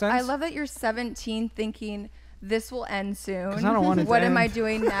that make sense? I love that you're 17 thinking this will end soon. 'Cause I don't want it to What am I end.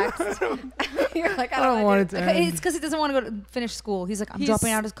 doing next? You're like, I don't want it to Okay, end. it's because he doesn't want to go to finish school. He's like, I'm He's dropping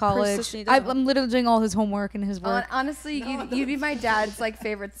out of college. persistent. He doesn't I'm literally doing all his homework and his work. Honestly, you'd be my dad's like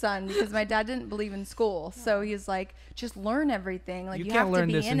favorite son, because my dad didn't believe in school. So he's like, just learn everything. Like you you can't have learn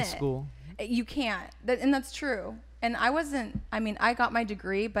to be this in in it. school. You can't. And that's true. And I got my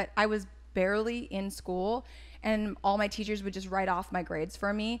degree, but I was barely in school, and all my teachers would just write off my grades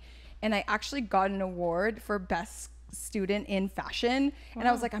for me. And I actually got an award for best student in fashion. And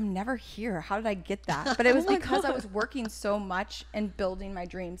I was like, I'm never here. How did I get that? But it was because I was working so much and building my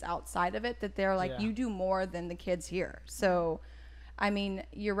dreams outside of it that they're like, you do more than the kids here. So, I mean,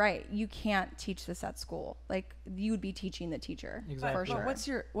 you're right. You can't teach this at school. Like, you would be teaching the teacher. Exactly. For sure.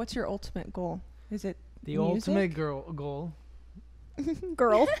 But what's your ultimate goal? Is it The music? ultimate goal.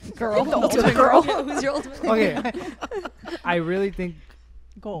 girl? The ultimate girl. Who's your ultimate? Okay. I really think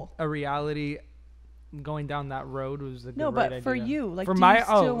Goal. a reality going down that road was a No, great but for idea. you, like, For do my- you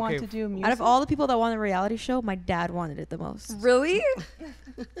still oh, want okay. to do music? Out of all the people that wanted a reality show, my dad wanted it the most. Really?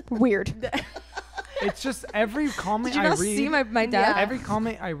 Weird. It's just every comment Did you I not read. see my dad? Every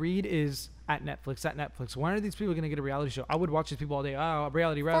comment I read is at Netflix. When are these people going to get a reality show? I would watch these people all day. Oh,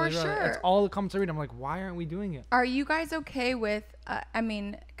 reality. That's sure. all the comments I read. I'm like, why aren't we doing it? Are you guys okay with, I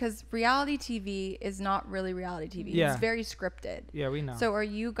mean, because reality TV is not really reality TV. Yeah. It's very scripted. Yeah, we know. So are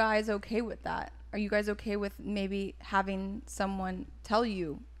you guys okay with that? Are you guys okay with maybe having someone tell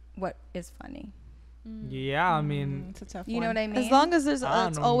you what is funny? Yeah, I mean, It's a tough You one. know what I mean? As long as there's I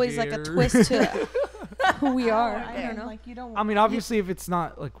it's don't always like a care. twist to who we are. I Yeah, don't know. Like, you don't. I mean, obviously, if it's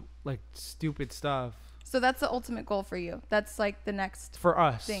not like stupid stuff So that's the ultimate goal for you. That's like the next for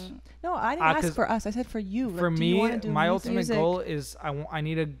us. thing. No, I didn't 'cause ask for us. I said for you. Like, For do you wanna me, do my music? ultimate Music. goal is I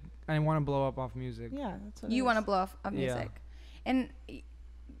want to blow up off music. Yeah, that's what You want to blow off of music. And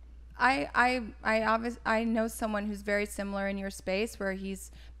I know someone who's very similar in your space, where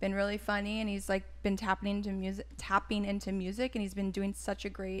he's been really funny and he's like been tapping into music, and he's been doing such a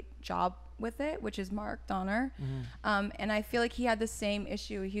great job with it, which is Mark Donner. And I feel like he had the same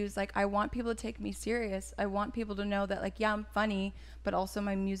issue. He was like, I want people to take me serious. I want people to know that, like, yeah, I'm funny, but also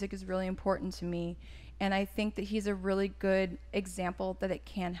my music is really important to me. And I think that he's a really good example that it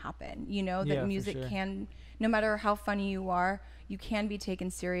can happen, you know, that Yeah, for music sure. can, no matter how funny you are, you can be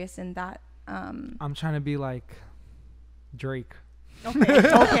taken serious in that. I'm trying to be like Drake.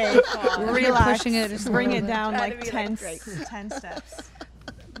 Okay. We're Relax. pushing it just a Bring little it bit. down Try to like be 10, like Drake. 10 steps.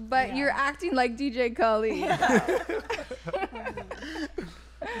 but you're acting like DJ Khalid.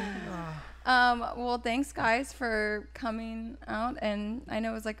 Well, thanks guys for coming out, and I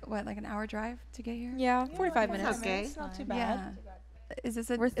know it was like an hour drive to get here. Yeah, 45 minutes. Okay. It's not too bad. Yeah. Is this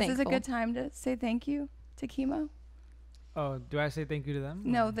a thankful. good time to say thank you to Keemo? Oh, do I say thank you to them?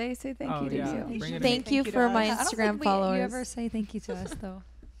 No, they say thank you to yeah. you. Bring it in. Thank you for my I don't Instagram think followers. you ever say thank you to us though.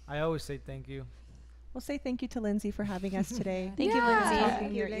 I always say thank you. We'll say thank you to Lindsay for having us today. Thank you, Yeah. Lindsay.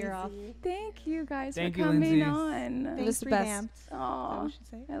 Talking your ear off. Thank you guys Thank for you, coming Lindsay. on. was Thanks, the best. ReVampped. Is that Aw, what you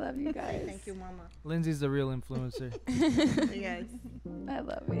say? I love you guys. Thank you, Mama. Lindsay's the real influencer. Yes. I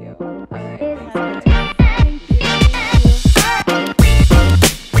love you. All right, thanks, guys.